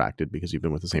less attracted because you've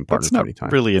been with the same partner That's too not many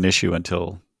times. really an issue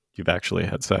until you've actually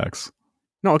had sex.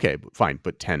 No, okay, fine.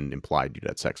 But 10 implied you'd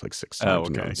had sex like 6 times.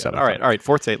 Oh, okay. Seven All times. right.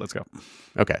 Fourth date. Let's go.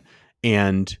 Okay.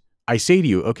 And I say to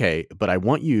you, okay, but I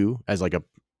want you as like a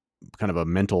kind of a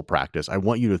mental practice. I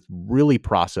want you to really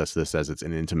process this as it's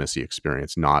an intimacy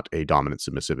experience, not a dominant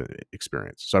submissive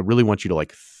experience. So I really want you to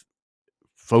like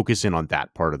focus in on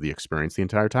that part of the experience the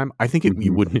entire time. I think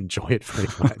you wouldn't enjoy it very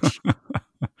much.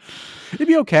 It'd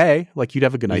be okay. Like you'd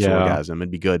have a nice orgasm.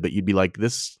 It'd be good, but you'd be like,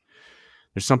 there's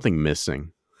something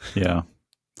missing. Yeah.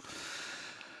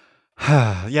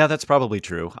 Yeah, that's probably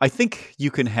true. I think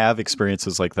you can have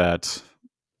experiences like that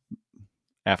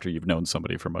after you've known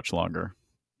somebody for much longer.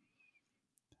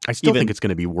 I still think it's going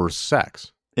to be worse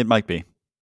sex. It might be.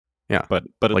 Yeah. But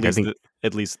at like,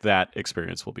 at least that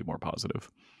experience will be more positive.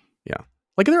 Yeah.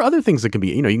 Like there are other things that can be,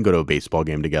 you can go to a baseball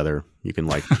game together. You can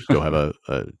like go have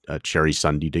a cherry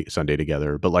Sunday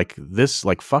together. But like this,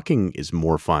 like fucking is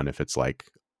more fun if it's like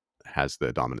has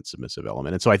the dominant submissive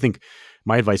element. And so I think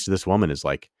my advice to this woman is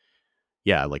like,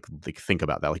 yeah, like think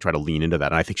about that. Like try to lean into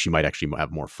that. And I think she might actually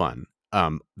have more fun.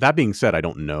 That being said, I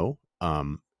don't know.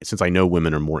 Since I know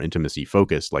women are more intimacy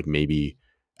focused, like maybe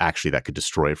actually that could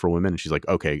destroy it for women. And she's like,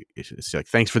 okay, it's like,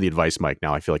 thanks for the advice, Mike.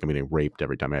 Now I feel like I'm getting raped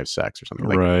every time I have sex or something.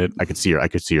 Like Right. I could see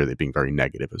her being very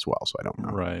negative as well. So I don't know.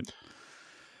 Right.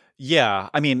 Yeah,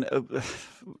 I mean,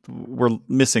 we're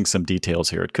missing some details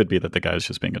here. It could be that the guy's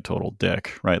just being a total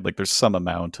dick, right? Like there's some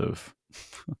amount of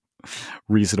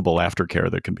reasonable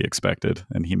aftercare that can be expected,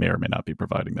 and he may or may not be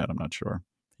providing that. I'm not sure.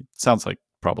 Sounds like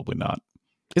probably not.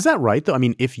 Is that right though? I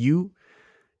mean, if you're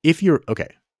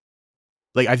okay,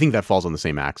 like I think that falls on the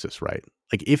same axis, right?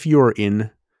 Like if you're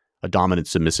in a dominant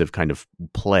submissive kind of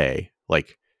play,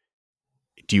 like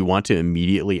do you want to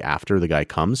immediately after the guy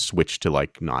comes switch to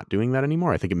like not doing that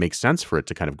anymore? I think it makes sense for it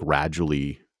to kind of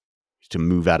gradually to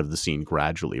move out of the scene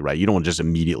gradually, right? You don't just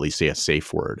immediately say a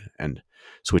safe word and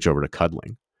switch over to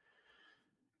cuddling.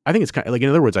 I think it's kind of like, in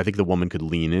other words, I think the woman could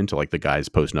lean into like the guy's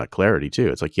post nut clarity too.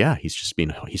 It's like, yeah,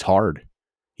 he's hard.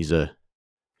 He's a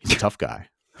tough guy.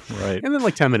 Right. And then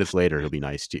like 10 minutes later, he'll be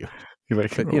nice to you. But,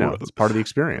 it's part of the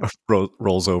experience.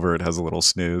 Rolls over, it has a little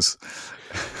snooze.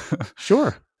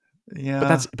 Sure.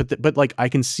 Yeah. But like I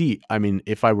can see, I mean,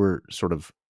 if I were sort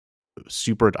of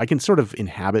I can sort of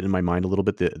inhabit in my mind a little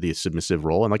bit the submissive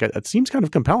role. And like, it seems kind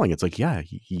of compelling. It's like, yeah,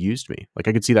 he used me. Like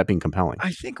I could see that being compelling.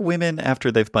 I think women,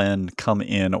 after they've been come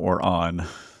in or on,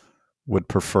 would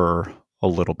prefer a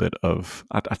little bit of,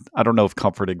 I don't know if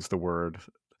comforting's the word,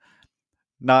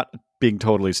 not being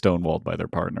totally stonewalled by their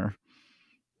partner.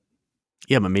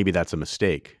 Yeah, but maybe that's a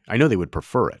mistake. I know they would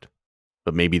prefer it,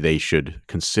 but maybe they should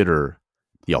consider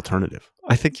the alternative.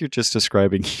 I think you're just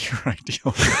describing your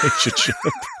ideal relationship.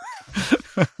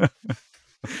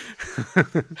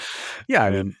 Yeah, I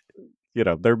mean,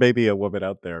 there may be a woman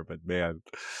out there, but man,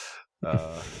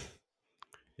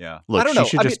 yeah. Look, I don't know.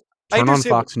 She should just turn on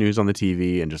Fox News on the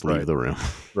TV and just leave the room.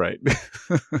 Right.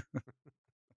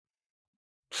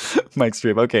 Mike's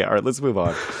dream. Okay, all right, let's move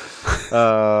on.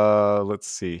 Let's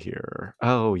see here.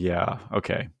 Oh yeah,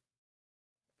 okay.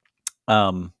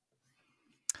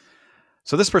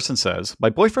 So this person says, my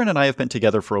boyfriend and I have been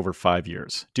together for over 5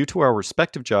 years. Due to our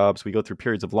respective jobs, we go through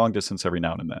periods of long distance every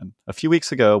now and then. A few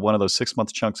weeks ago, one of those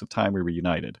 6-month chunks of time, we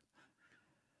reunited.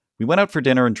 We went out for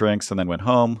dinner and drinks and then went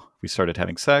home. We started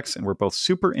having sex and we're both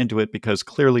super into it because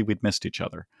clearly we'd missed each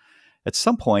other. At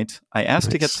some point, I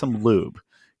asked to get some lube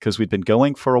because we'd been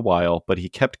going for a while, but he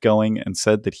kept going and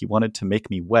said that he wanted to make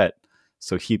me wet,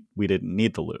 so we didn't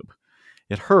need the lube.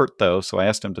 It hurt, though, so I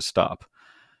asked him to stop.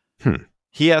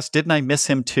 He asked, didn't I miss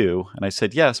him too? And I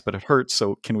said, yes, but it hurts,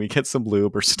 so can we get some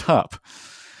lube or stop?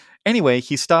 Anyway,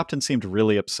 he stopped and seemed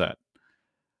really upset.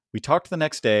 We talked the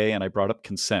next day, and I brought up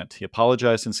consent. He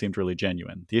apologized and seemed really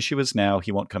genuine. The issue is now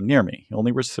he won't come near me. He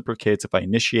only reciprocates if I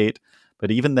initiate,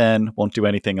 but even then won't do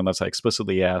anything unless I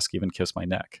explicitly ask, even kiss my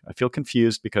neck. I feel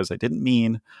confused because I didn't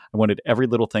mean I wanted every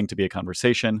little thing to be a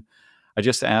conversation. I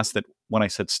just asked that when I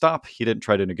said stop, he didn't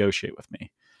try to negotiate with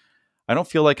me. I don't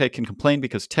feel like I can complain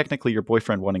because technically your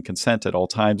boyfriend wanting consent at all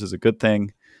times is a good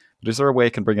thing. But is there a way I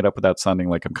can bring it up without sounding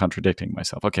like I'm contradicting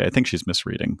myself? Okay, I think she's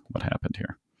misreading what happened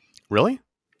here. Really?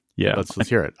 Yeah. Let's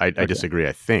hear it. I disagree,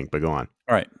 I think, but go on.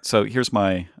 All right. So here's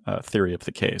my theory of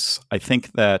the case. I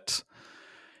think that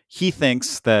he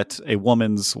thinks that a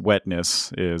woman's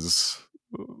wetness is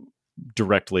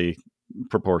directly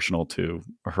proportional to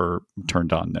her turned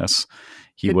onness.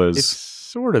 It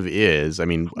sort of is. I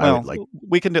mean, well,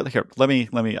 we can do it here. Let me.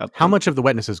 How much of the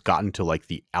wetness has gotten to like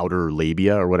the outer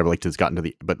labia or whatever? Like, it's gotten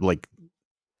to but like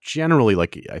generally,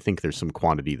 like I think there's some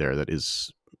quantity there that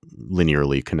is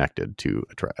linearly connected to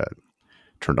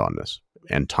turned onness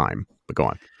and time. But go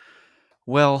on.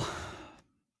 Well,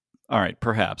 all right,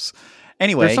 perhaps.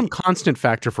 Anyway, there's some constant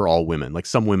factor for all women. Like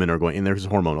some women are going, and there's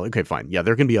hormonal. Okay, fine. Yeah,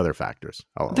 there can be other factors.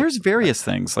 There's various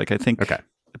things. Like I think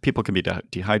people can be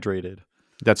dehydrated.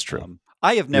 That's true.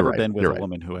 I have never been with a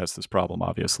woman who has this problem,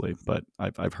 obviously, but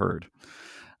I've heard.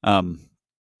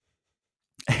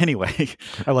 Anyway,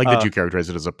 I like that you characterize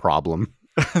it as a problem.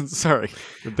 Sorry,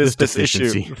 this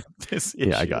issue. This issue.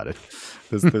 Yeah, I got it.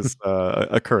 This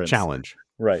occurrence challenge,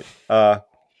 right?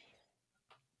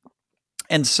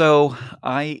 And so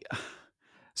I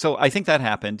think that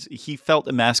happened. He felt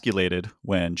emasculated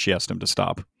when she asked him to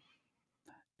stop,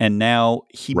 and now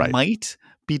he might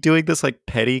be doing this like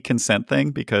petty consent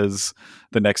thing because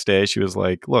the next day she was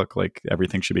like, look, like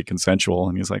everything should be consensual.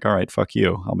 And he's like, all right, fuck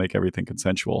you. I'll make everything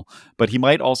consensual. But he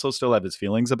might also still have his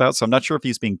feelings about, so I'm not sure if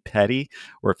he's being petty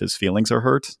or if his feelings are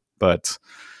hurt. But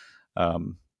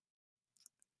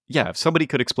yeah, if somebody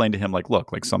could explain to him like,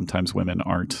 look, like sometimes women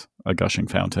aren't a gushing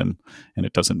fountain and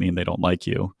it doesn't mean they don't like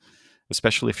you,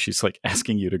 especially if she's like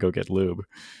asking you to go get lube.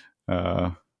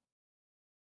 I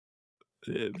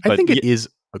think it is.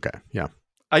 Okay. Yeah.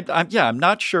 I'm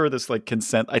not sure this like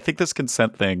consent. I think this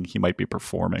consent thing he might be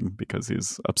performing because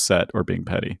he's upset or being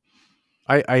petty.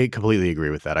 I completely agree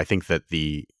with that. I think that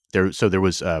there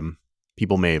was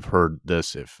people may have heard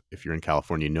this if you're in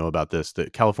California, you know about this.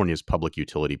 That California's public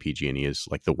utility PG&E is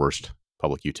like the worst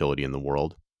public utility in the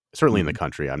world, certainly in the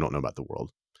country. I don't know about the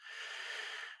world.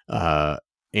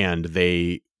 And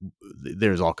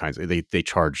there's all kinds of, they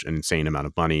charge an insane amount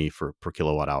of money for per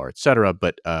kilowatt hour, et cetera.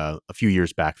 But a few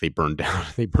years back, they burned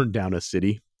down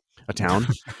a town.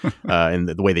 And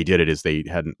the way they did it is they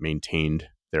hadn't maintained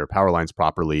their power lines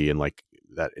properly. And like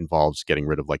that involves getting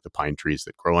rid of like the pine trees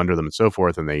that grow under them and so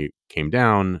forth. And they came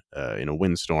down in a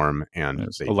windstorm and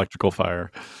electrical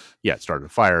fire. Yeah, it started a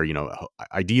fire.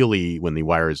 Ideally, when the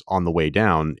wire is on the way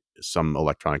down, some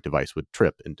electronic device would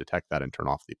trip and detect that and turn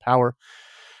off the power.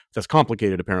 That's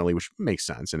complicated, apparently, which makes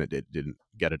sense, and it didn't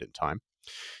get it in time.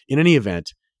 In any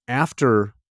event,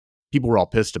 after people were all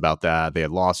pissed about that, they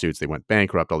had lawsuits, they went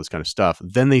bankrupt, all this kind of stuff.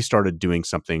 Then they started doing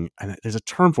something, and there's a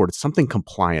term for it. It's something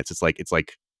compliance. It's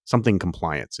like something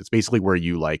compliance. It's basically where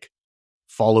you like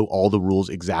follow all the rules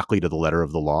exactly to the letter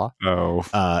of the law. Oh.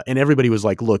 And everybody was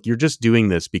like, look, you're just doing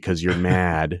this because you're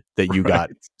mad that you got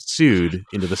sued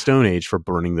into the Stone Age for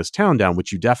burning this town down,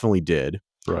 which you definitely did.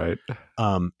 Right.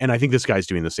 And I think this guy's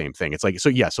doing the same thing. It's like,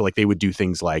 so like they would do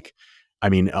things like, I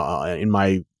mean, in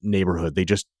my neighborhood, they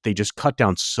just cut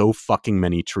down so fucking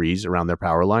many trees around their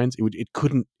power lines. It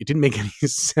didn't make any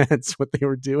sense what they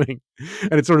were doing.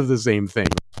 And it's sort of the same thing.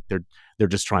 They're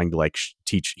just trying to like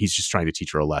he's just trying to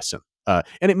teach her a lesson.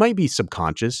 And it might be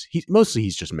subconscious.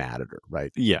 He's just mad at her,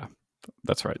 right? Yeah,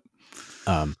 that's right.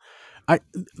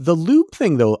 The lube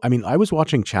thing though, I mean, I was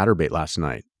watching Chatterbait last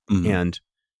night, and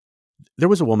there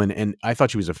was a woman, and I thought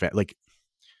she was a fan. Like,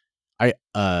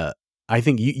 I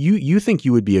think you think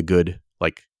you would be a good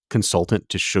like consultant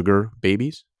to sugar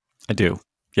babies. I do.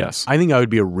 Yes. I think I would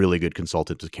be a really good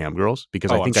consultant to cam girls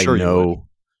because I think I'm sure I know.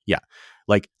 Yeah.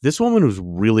 Like this woman was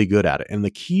really good at it. And the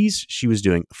keys she was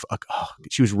doing,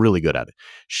 she was really good at it.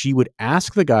 She would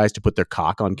ask the guys to put their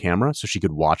cock on camera so she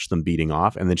could watch them beating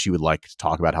off. And then she would like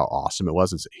talk about how awesome it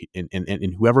was.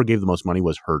 And whoever gave the most money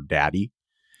was her daddy.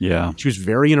 Yeah. She was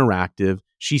very interactive.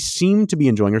 She seemed to be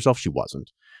enjoying herself. She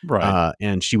wasn't. Right.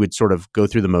 And she would sort of go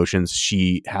through the motions.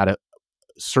 She had a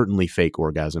certainly fake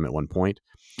orgasm at one point.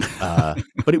 But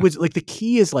it was like, the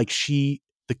key is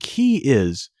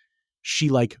she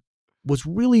like was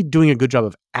really doing a good job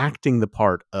of acting the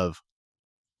part of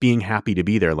being happy to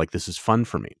be there. Like, this is fun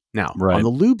for me. Now, on the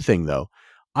lube thing though,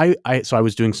 I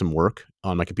was doing some work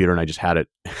on my computer and I just had it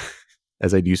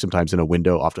as I do sometimes in a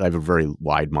window. I have a very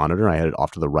wide monitor. I had it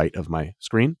off to the right of my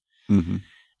screen.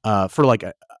 For like,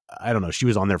 I don't know, she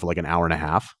was on there for like an hour and a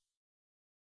half.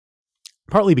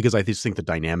 Partly because I just think the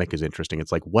dynamic is interesting.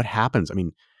 It's like, what happens? I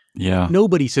mean,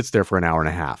 nobody sits there for an hour and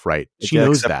a half, right? She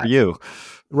knows that. For you.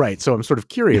 Right. So I'm sort of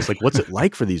curious, like, what's it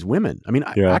like for these women? I mean,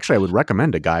 actually, I would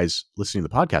recommend to guys listening to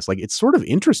the podcast, like, it's sort of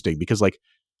interesting because like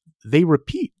they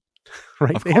repeat,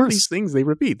 right? They have these things they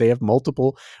repeat. They have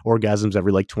multiple orgasms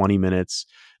every like 20 minutes.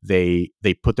 They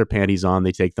put their panties on,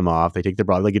 they take them off, they take their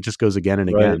bra, like it just goes again and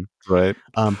again. Right.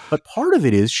 But part of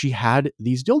it is she had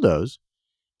these dildos,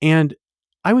 and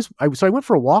I went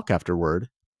for a walk afterward,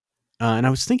 and I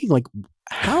was thinking like,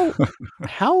 how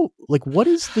like, what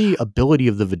is the ability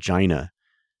of the vagina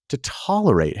to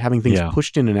tolerate having things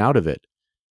pushed in and out of it?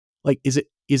 Like, is it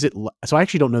so I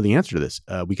actually don't know the answer to this.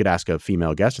 We could ask a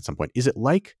female guest at some point. Is it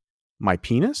like my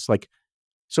penis? Like,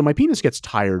 so my penis gets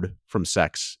tired from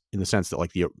sex in the sense that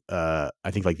like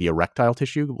I think like the erectile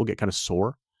tissue will get kind of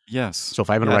sore. Yes. So if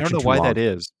I have an erection, I don't know why that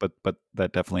is, but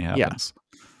that definitely happens. Yeah.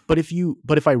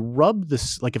 But if I rub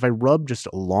this, like if I rub just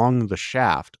along the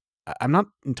shaft, I'm not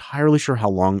entirely sure how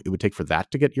long it would take for that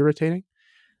to get irritating.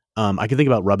 I can think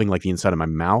about rubbing like the inside of my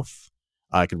mouth.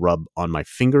 I could rub on my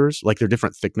fingers. Like, there are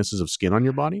different thicknesses of skin on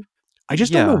your body. I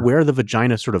just don't know where the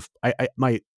vagina sort of,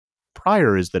 my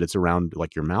prior is that it's around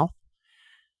like your mouth.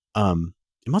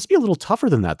 It must be a little tougher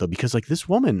than that though, because like this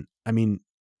woman, I mean,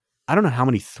 I don't know how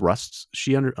many thrusts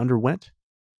she underwent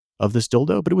of this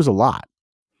dildo, but it was a lot.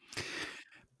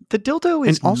 The dildo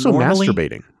is, and also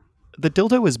masturbating. The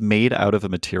dildo is made out of a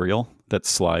material that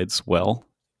slides well.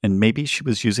 And maybe she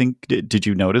was using, did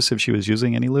you notice if she was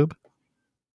using any lube?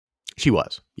 She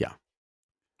was, yeah.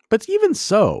 But even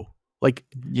so, like,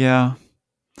 yeah.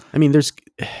 I mean, there's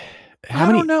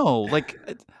I don't know. Like,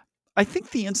 I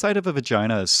think the inside of a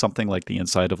vagina is something like the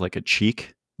inside of like a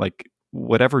cheek. Like,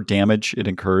 whatever damage it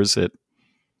incurs, it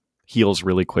heals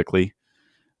really quickly.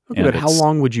 Okay, but how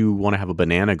long would you want to have a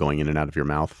banana going in and out of your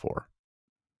mouth for?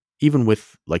 Even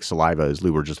with like saliva as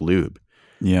lube or just lube?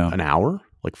 Yeah. An hour?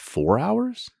 Like 4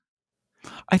 hours? I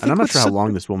And I'm think not sure how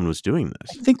long this woman was doing I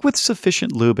this. think with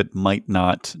sufficient lube, it might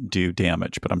not do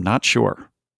damage, but I'm not sure.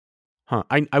 Huh.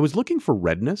 I was looking for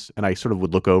redness, and I sort of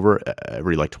would look over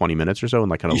every like 20 minutes or so and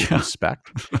like kind of Yeah.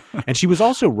 inspect. And she was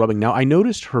also rubbing. Now, I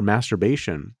noticed her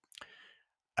masturbation.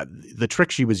 The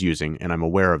trick she was using, and I'm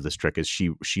aware of this trick, is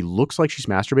she looks like she's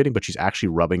masturbating, but she's actually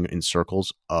rubbing in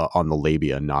circles on the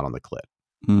labia, not on the clit.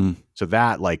 Mm, So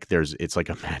that it's like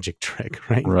a magic trick,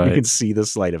 right? You right. can see the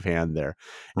sleight of hand there.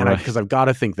 And because Right. I've got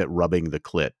to think that rubbing the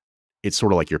clit, it's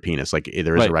sort of like your penis. Like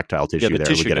there is Right. erectile Yeah, tissue the there. It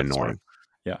would tissue get gets sore. annoying.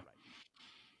 Yeah.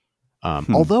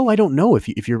 Hmm. Although I don't know if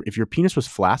your penis was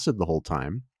flaccid the whole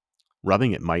time,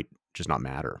 rubbing it might just not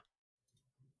matter.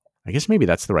 I guess maybe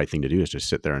that's the right thing to do, is just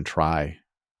sit there and try.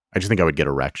 I just think I would get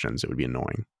erections. It would be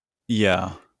annoying.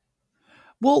 Yeah.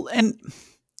 Well, and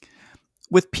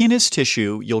with penis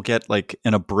tissue, you'll get like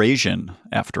an abrasion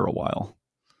after a while.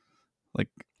 Like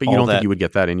But you all don't think that. you would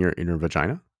get that in your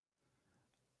vagina?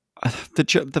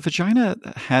 The vagina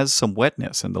has some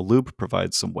wetness, and the lube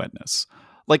provides some wetness.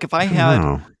 Like if I I don't had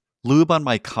know. lube on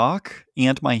my cock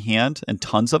and my hand and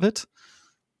tons of it,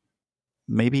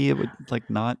 maybe it would like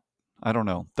not. I don't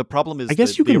know. The problem I is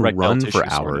guess you the can erectile run for tissue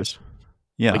soreness. hours.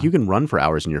 Like Yeah. you can run for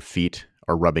hours and your feet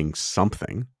are rubbing something,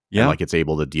 and Yeah. like it's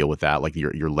able to deal with that. Like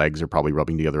your legs are probably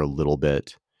rubbing together a little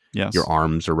bit. Your Yes.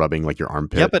 arms are rubbing, like your Yeah,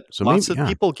 armpit. but So maybe, lots of yeah.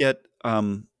 people get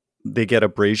they get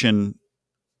abrasion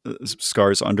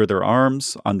scars under their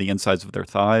arms, on the insides of their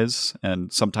thighs,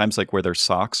 and sometimes like where their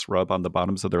socks rub on the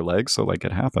bottoms of their legs. So like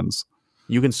it happens.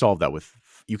 You can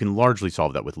largely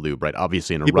solve that with lube, right?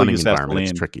 Obviously in a People running use environment,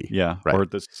 it's Vaseline, tricky. yeah, Right. or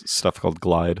this stuff called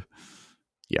Glide.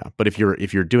 Yeah. But if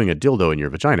you're doing a dildo in your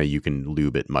vagina, you can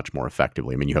lube it much more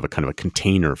effectively. I mean, you have a kind of a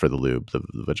container for the lube, the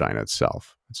vagina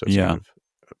itself. So it's kind Yeah, of,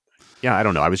 yeah, I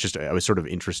don't know. I was sort of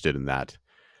interested in that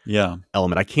yeah.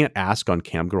 element. I can't ask on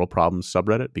Camgirl Problems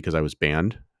subreddit because I was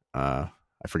banned. I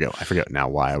forget now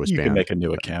why I was You can banned. make a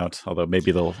new account, although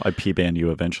maybe they'll IP ban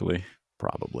you eventually.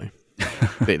 Probably.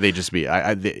 They just be,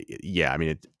 yeah. I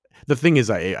mean, the thing is,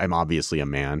 I'm obviously a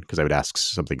man because I would ask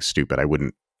something stupid. I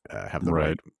wouldn't have the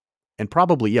right. And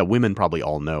probably, yeah, women probably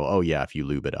all know, oh, yeah, if you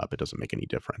lube it up, it doesn't make any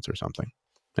difference or something.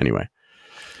 Anyway.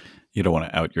 You don't want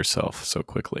to out yourself so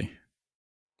quickly.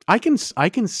 I can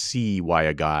see why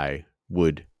a guy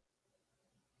would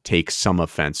take some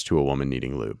offense to a woman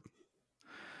needing lube.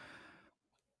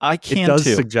 I can It does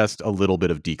too. suggest a little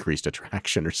bit of decreased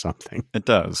attraction or something. It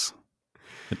does.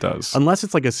 It does. Unless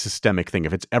it's like a systemic thing.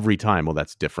 If it's every time, well,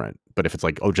 that's different. But if it's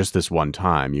like, oh, just this one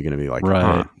time, you're going to be like,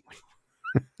 right.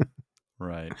 Huh.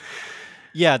 Right.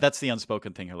 Yeah, that's the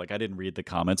unspoken thing here. Like, I didn't read the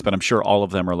comments, but I'm sure all of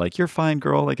them are like, "You're fine,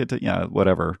 girl." Like, yeah,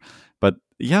 whatever. But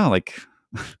yeah, like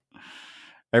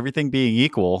everything being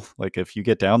equal, like if you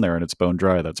get down there and it's bone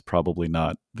dry, that's probably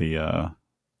not the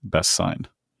best sign.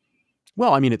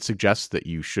 Well, I mean, it suggests that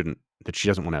that she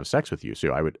doesn't want to have sex with you.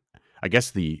 So I guess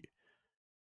the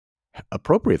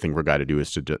appropriate thing for a guy to do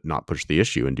is to not push the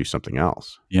issue and do something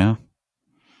else. Yeah,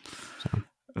 So.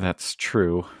 That's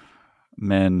true.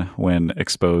 Men, when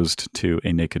exposed to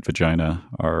a naked vagina,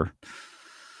 are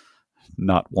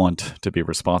not want to be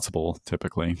responsible,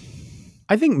 typically.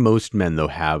 I think most men, though,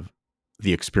 have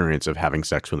the experience of having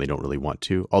sex when they don't really want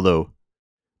to, although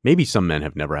maybe some men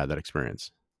have never had that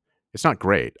experience. It's not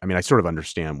great. I mean, I sort of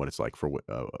understand what it's like for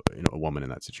a woman in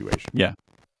that situation. Yeah.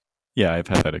 Yeah, I've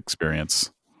had that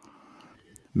experience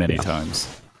many times.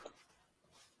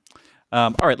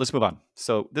 All right, let's move on.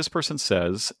 So this person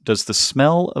says, does the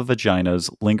smell of vaginas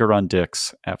linger on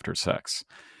dicks after sex?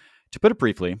 To put it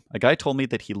briefly, a guy told me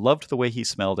that he loved the way he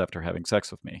smelled after having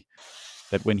sex with me.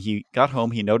 That when he got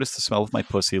home, he noticed the smell of my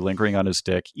pussy lingering on his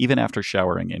dick, even after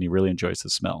showering, and he really enjoys the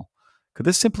smell. Could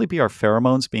this simply be our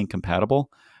pheromones being compatible?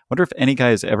 I wonder if any guy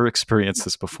has ever experienced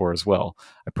this before as well.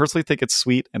 I personally think it's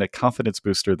sweet and a confidence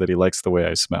booster that he likes the way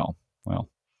I smell. Well,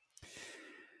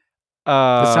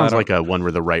 this sounds like a one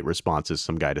where the right response is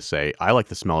some guy to say, I like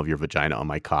the smell of your vagina on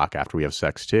my cock after we have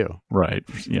sex too. Right.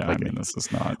 Yeah. Like, I mean, this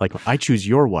is not like, I choose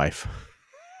your wife.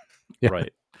 Yeah.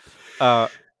 Right.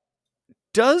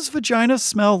 Does vagina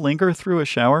smell linger through a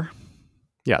shower?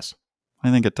 Yes.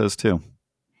 I think it does too.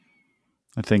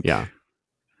 I think yeah.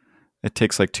 It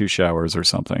takes like 2 showers or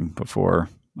something before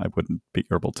I wouldn't be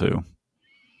able to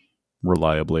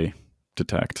reliably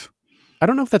detect. I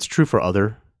don't know if that's true for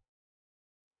other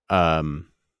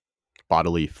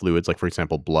bodily fluids, like for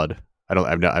example, blood.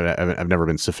 I've never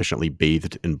been sufficiently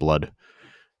bathed in blood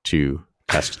to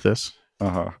test this.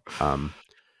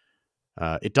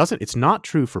 It's not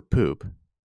true for poop,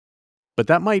 but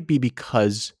that might be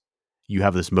because you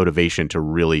have this motivation to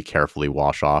really carefully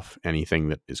wash off anything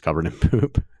that is covered in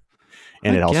poop.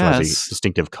 And it also has a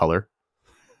distinctive color.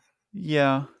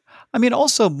 Yeah. I mean,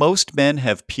 also most men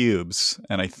have pubes,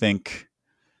 and I think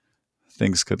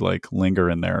things could like linger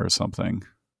in there or something.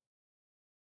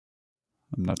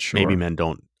 I'm not Maybe sure. men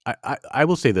don't. I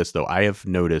will say this though. I have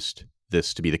noticed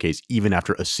this to be the case even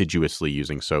after assiduously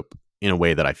using soap in a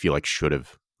way that I feel like should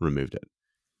have removed it.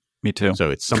 Me too. So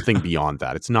it's something beyond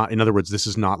that. It's not, in other words, this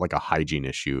is not like a hygiene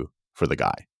issue for the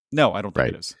guy, No, I don't think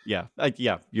it right? is. Yeah,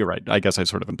 yeah, you're right. I guess I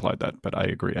sort of implied that, but I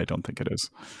agree. I don't think it is.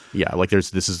 Yeah, like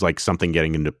this is like something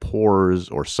getting into pores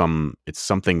or it's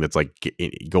something that's like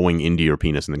going into your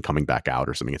penis and then coming back out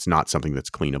or something. It's not something that's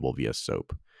cleanable via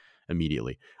soap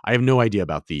immediately. I have no idea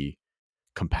about the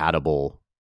compatible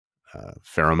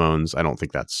pheromones. I don't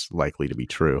think that's likely to be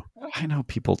true. I know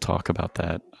people talk about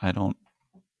that. I don't.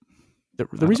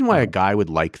 The reason why a guy would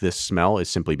like this smell is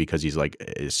simply because he's like,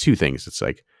 it's two things. It's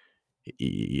like,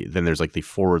 then there's like the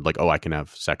forward, like, oh, I can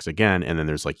have sex again. And then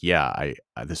there's like, yeah,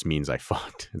 this means I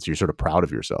fucked. And so you're sort of proud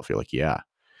of yourself. You're like, yeah.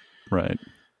 Right.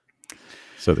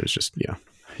 So there's just, yeah.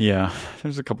 Yeah.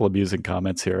 There's a couple amusing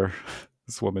comments here.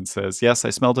 This woman says, yes,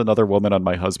 I smelled another woman on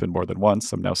my husband more than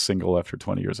once. I'm now single after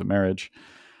 20 years of marriage.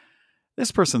 This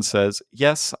person says,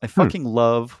 yes, I fucking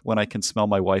love when I can smell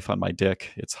my wife on my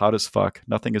dick. It's hot as fuck.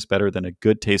 Nothing is better than a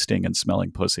good tasting and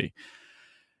smelling pussy.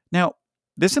 Now,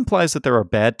 this implies that there are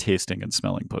bad tasting and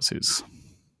smelling pussies.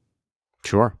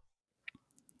 Sure.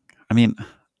 I mean,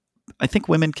 I think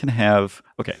women can have,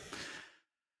 okay,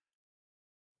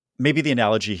 maybe the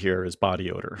analogy here is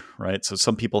body odor, right? So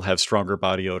some people have stronger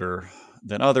body odor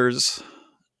than others.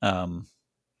 And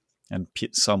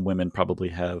some women probably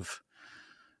have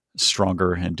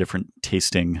stronger and different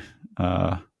tasting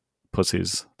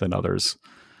pussies than others.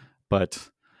 But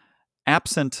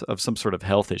absent of some sort of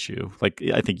health issue, like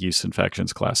I think yeast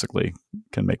infections classically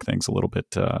can make things a little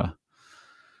bit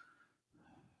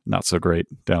not so great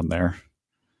down there.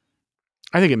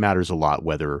 I think it matters a lot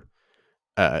whether,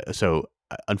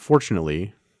 unfortunately,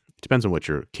 it depends on what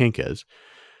your kink is.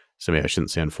 So maybe I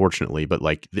shouldn't say unfortunately, but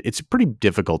like it's pretty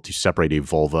difficult to separate a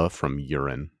vulva from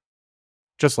urine.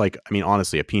 Just like, I mean,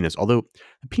 honestly, a penis, although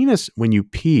a penis, when you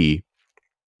pee,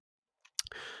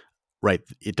 right,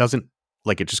 it doesn't,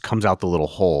 like, it just comes out the little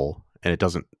hole and it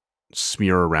doesn't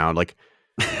smear around. Like,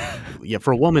 yeah,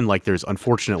 for a woman, like, there's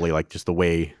unfortunately, like, just the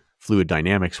way fluid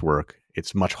dynamics work,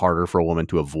 it's much harder for a woman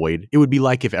to avoid. It would be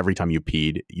like if every time you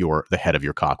peed, the head of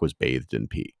your cock was bathed in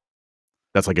pee.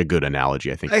 That's like a good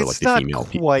analogy, I think, for like It's the not female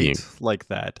quite peeing. like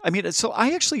that. I mean, so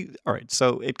I actually, all right,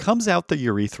 so it comes out the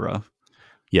urethra.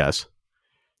 Yes.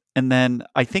 And then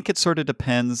I think it sort of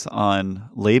depends on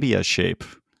labia shape,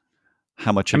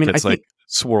 how much I it mean, I gets like think,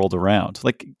 swirled around.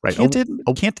 Like, right.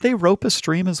 can't they rope a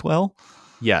stream as well?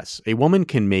 Yes. A woman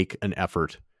can make an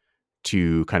effort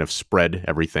to kind of spread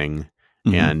everything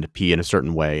Mm-hmm. and pee in a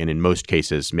certain way. And in most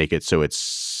cases, make it so it's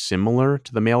similar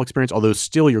to the male experience, although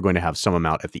still you're going to have some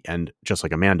amount at the end, just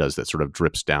like a man does, that sort of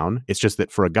drips down. It's just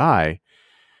that for a guy,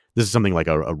 this is something like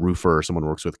a roofer or someone who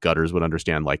works with gutters would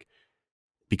understand, like,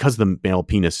 because the male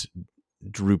penis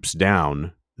droops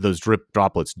down, those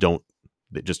droplets don't,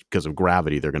 just because of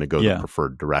gravity, they're going to go the Yeah.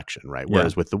 preferred direction, right? Yeah.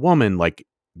 Whereas with the woman, like,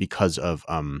 because of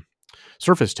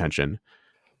surface tension,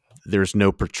 there's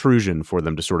no protrusion for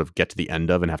them to sort of get to the end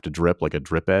of and have to drip, like a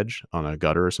drip edge on a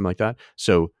gutter or something like that.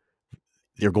 So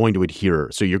they're going to adhere.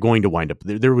 So you're going to wind up,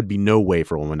 there would be no way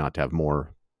for a woman not to have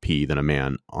more pee than a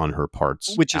man on her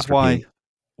parts Which is after peeing. why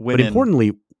But women,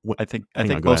 importantly, I hang on,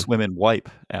 think go most ahead. women wipe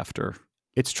after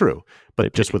It's true, they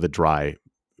but just pee. with a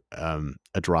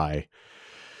dry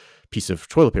piece of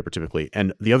toilet paper typically.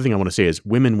 And the other thing I want to say is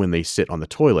women, when they sit on the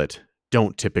toilet,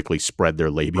 don't typically spread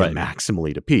their labia Right.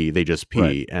 maximally to pee. They just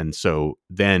Right. pee. And so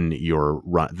then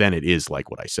then it is like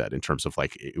what I said in terms of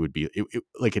like, it would be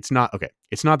like, it's not, okay.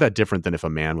 It's not that different than if a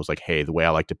man was like, hey, the way I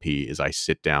like to pee is I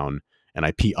sit down and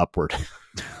I pee upward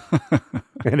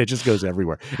and it just goes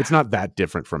everywhere. It's not that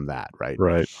different from that. Right.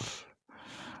 Right.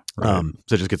 Right.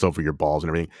 So it just gets over your balls and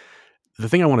everything. The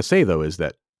thing I want to say though, is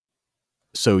that,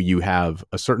 so you have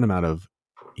a certain amount of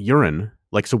urine,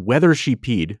 like, so whether she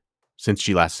peed since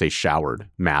she last, say, showered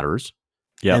matters.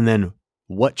 Yeah. And then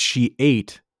what she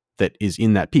ate that is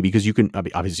in that pee, because you can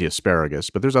obviously asparagus,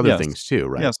 but there's other things too,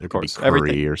 right? Yes, There of could be course.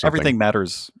 curry or something. Everything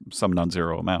matters some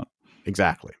non-zero amount.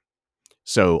 Exactly.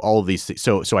 So all of these things,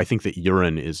 so I think that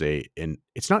urine is and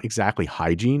it's not exactly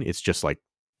hygiene. It's just like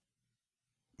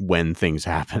when things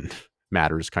happen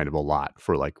matters kind of a lot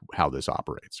for like how this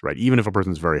operates, right? Even if a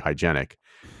person's very hygienic,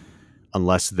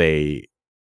 unless they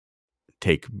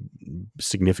take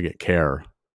significant care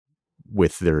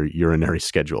with their urinary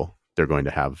schedule, they're going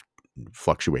to have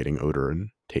fluctuating odor and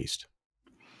taste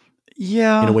in a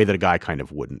Yeah. way that a guy kind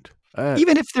of wouldn't.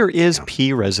 Even if there is Yeah.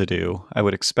 pee residue, I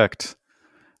would expect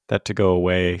that to go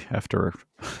away after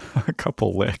a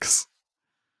couple licks.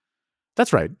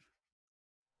 That's right.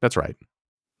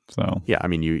 So yeah, I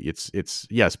mean, it's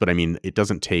yes, but I mean, it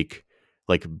doesn't take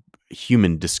like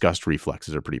human disgust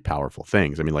reflexes are pretty powerful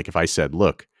things. I mean, like if I said,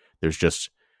 look, there's just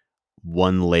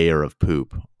one layer of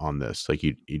poop on this, like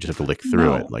you just have to lick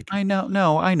through it. Like I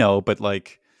know, but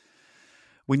like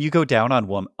when you go down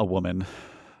on a woman,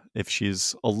 if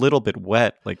she's a little bit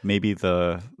wet, like maybe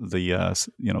the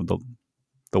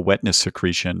wetness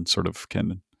secretion sort of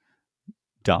can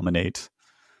dominate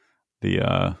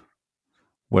the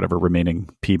whatever remaining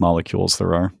pee molecules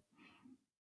there are.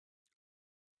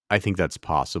 I think that's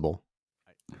possible.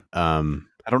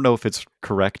 I don't know if it's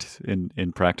correct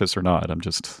in practice or not. I'm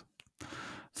just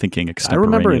thinking I extemporaneously.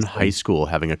 remember in high school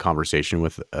having a conversation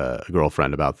with a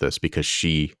girlfriend about this because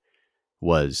she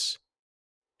wanted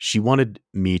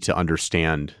me to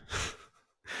understand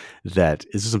that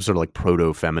this is some sort of like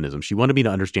proto-feminism. She wanted me to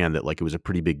understand that like it was a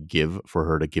pretty big give for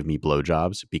her to give me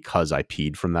blowjobs because I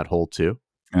peed from that hole too.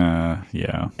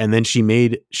 Yeah. And then she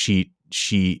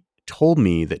told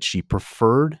me that she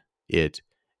preferred it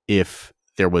if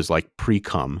there was like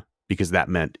pre-cum because that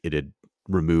meant it had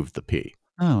removed the pee.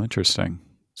 Oh, interesting.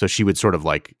 So she would sort of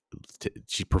like,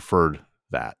 she preferred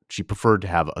that. She preferred to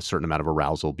have a certain amount of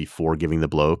arousal before giving the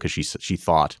blow because she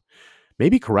thought,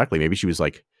 maybe correctly, maybe she was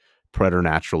like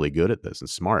preternaturally good at this and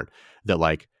smart, that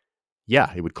like,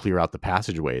 yeah, it would clear out the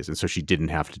passageways. And so she didn't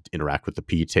have to interact with the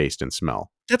pee taste and smell.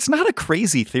 That's not a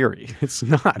crazy theory. It's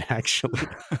not actually.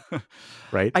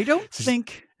 Right? I don't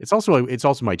think it's also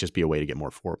might just be a way to get more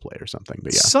foreplay or something.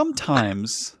 But yeah.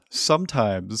 Sometimes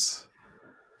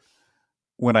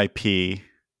when I pee,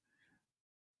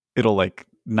 it'll like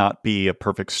not be a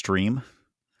perfect stream.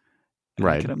 And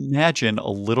right. I can imagine a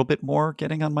little bit more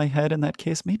getting on my head in that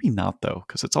case. Maybe not though,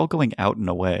 because it's all going out and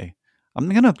away. I'm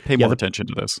going to pay more attention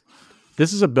to this.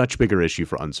 This is a much bigger issue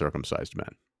for uncircumcised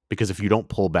men. Because if you don't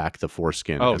pull back the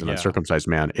foreskin as an uncircumcised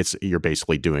man, you're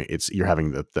basically you're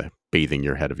having the bathing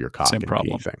your head of your cock Same and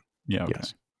problem. thing. Yeah. Okay.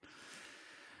 Yes.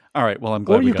 All right. Well, I'm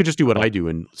glad. Or you could just do what I do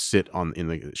and sit in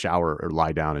the shower or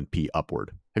lie down and pee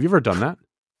upward. Have you ever done that?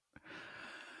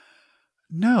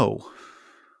 No.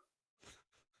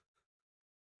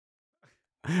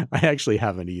 I actually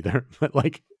haven't either. But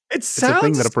like, it's a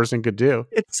thing that a person could do.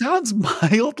 It sounds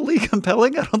mildly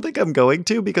compelling. I don't think I'm going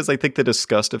to because I think the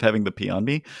disgust of having the pee on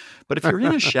me. But if you're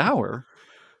in a shower,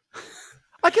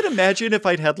 I can imagine if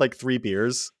I'd had like 3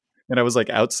 beers and I was like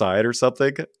outside or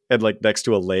something and like next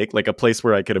to a lake, like a place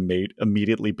where I could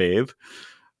immediately bathe.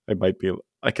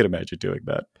 I could imagine doing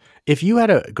that. If you had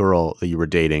a girl that you were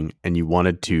dating and you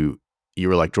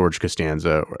were like George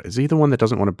Costanza, or is he the one that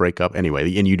doesn't want to break up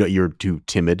anyway? And you're too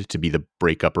timid to be the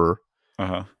breakupper.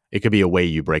 Uh-huh. It could be a way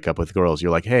you break up with girls.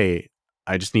 You're like, hey,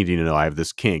 I just need you to know I have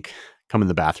this kink. Come in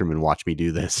the bathroom and watch me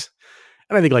do this.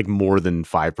 And I think like more than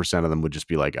 5% of them would just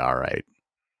be like, all right,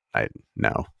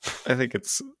 no. I think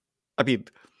I mean,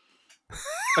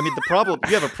 the problem,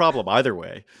 you have a problem either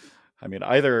way. I mean,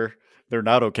 either they're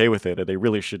not okay with it and they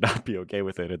really should not be okay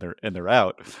with it and they're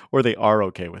out, or they are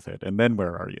okay with it. And then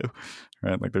where are you?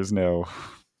 Right? Like there's no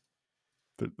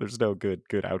good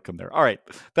outcome there. All right.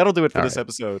 That'll do it for this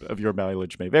episode of Your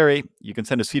Mileage May Vary. You can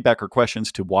send us feedback or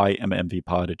questions to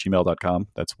ymmvpod@gmail.com.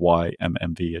 That's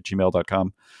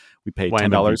ymmv@gmail.com. We pay $10.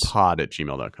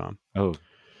 ymmvpod@gmail.com. Oh,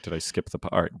 did I skip the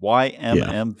All right.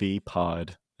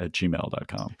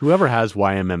 ymmvpod@gmail.com. Whoever has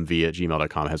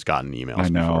ymmv@gmail.com has gotten emails. I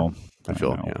know. Before. I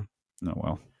feel, yeah. Oh,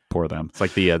 well, poor them. It's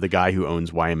like the guy who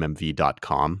owns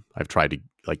ymmv.com. I've tried to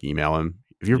like email him.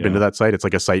 Have you ever been to that site? It's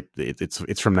like a site. It's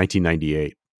from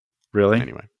 1998. Really?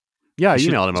 Anyway, yeah, I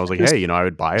emailed him. I was like, hey, I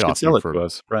would buy it off you for to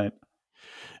us, right?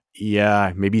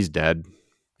 Yeah, maybe he's dead.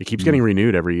 It keeps getting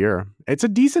renewed every year. It's a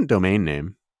decent domain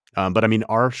name, but I mean,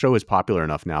 our show is popular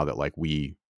enough now that like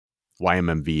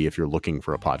YMMV, if you're looking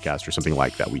for a podcast or something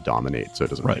like that, we dominate. So it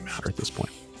doesn't really matter at this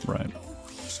point. Right.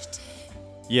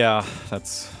 Yeah,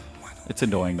 it's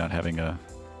annoying not having a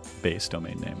base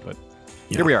domain name, but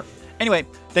here we are. Anyway,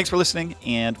 thanks for listening,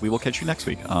 and we will catch you next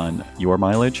week on Your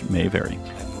Mileage May Vary.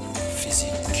 Physique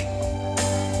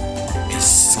et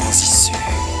sans issue.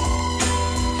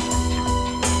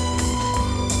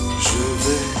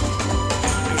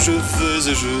 Je vais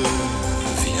et je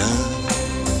viens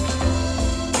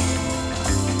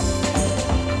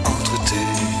entre tes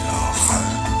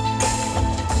reins.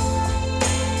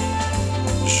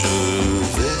 Je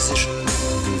vais et je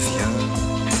viens,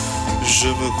 je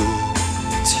me retiens.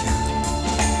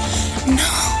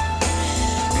 No.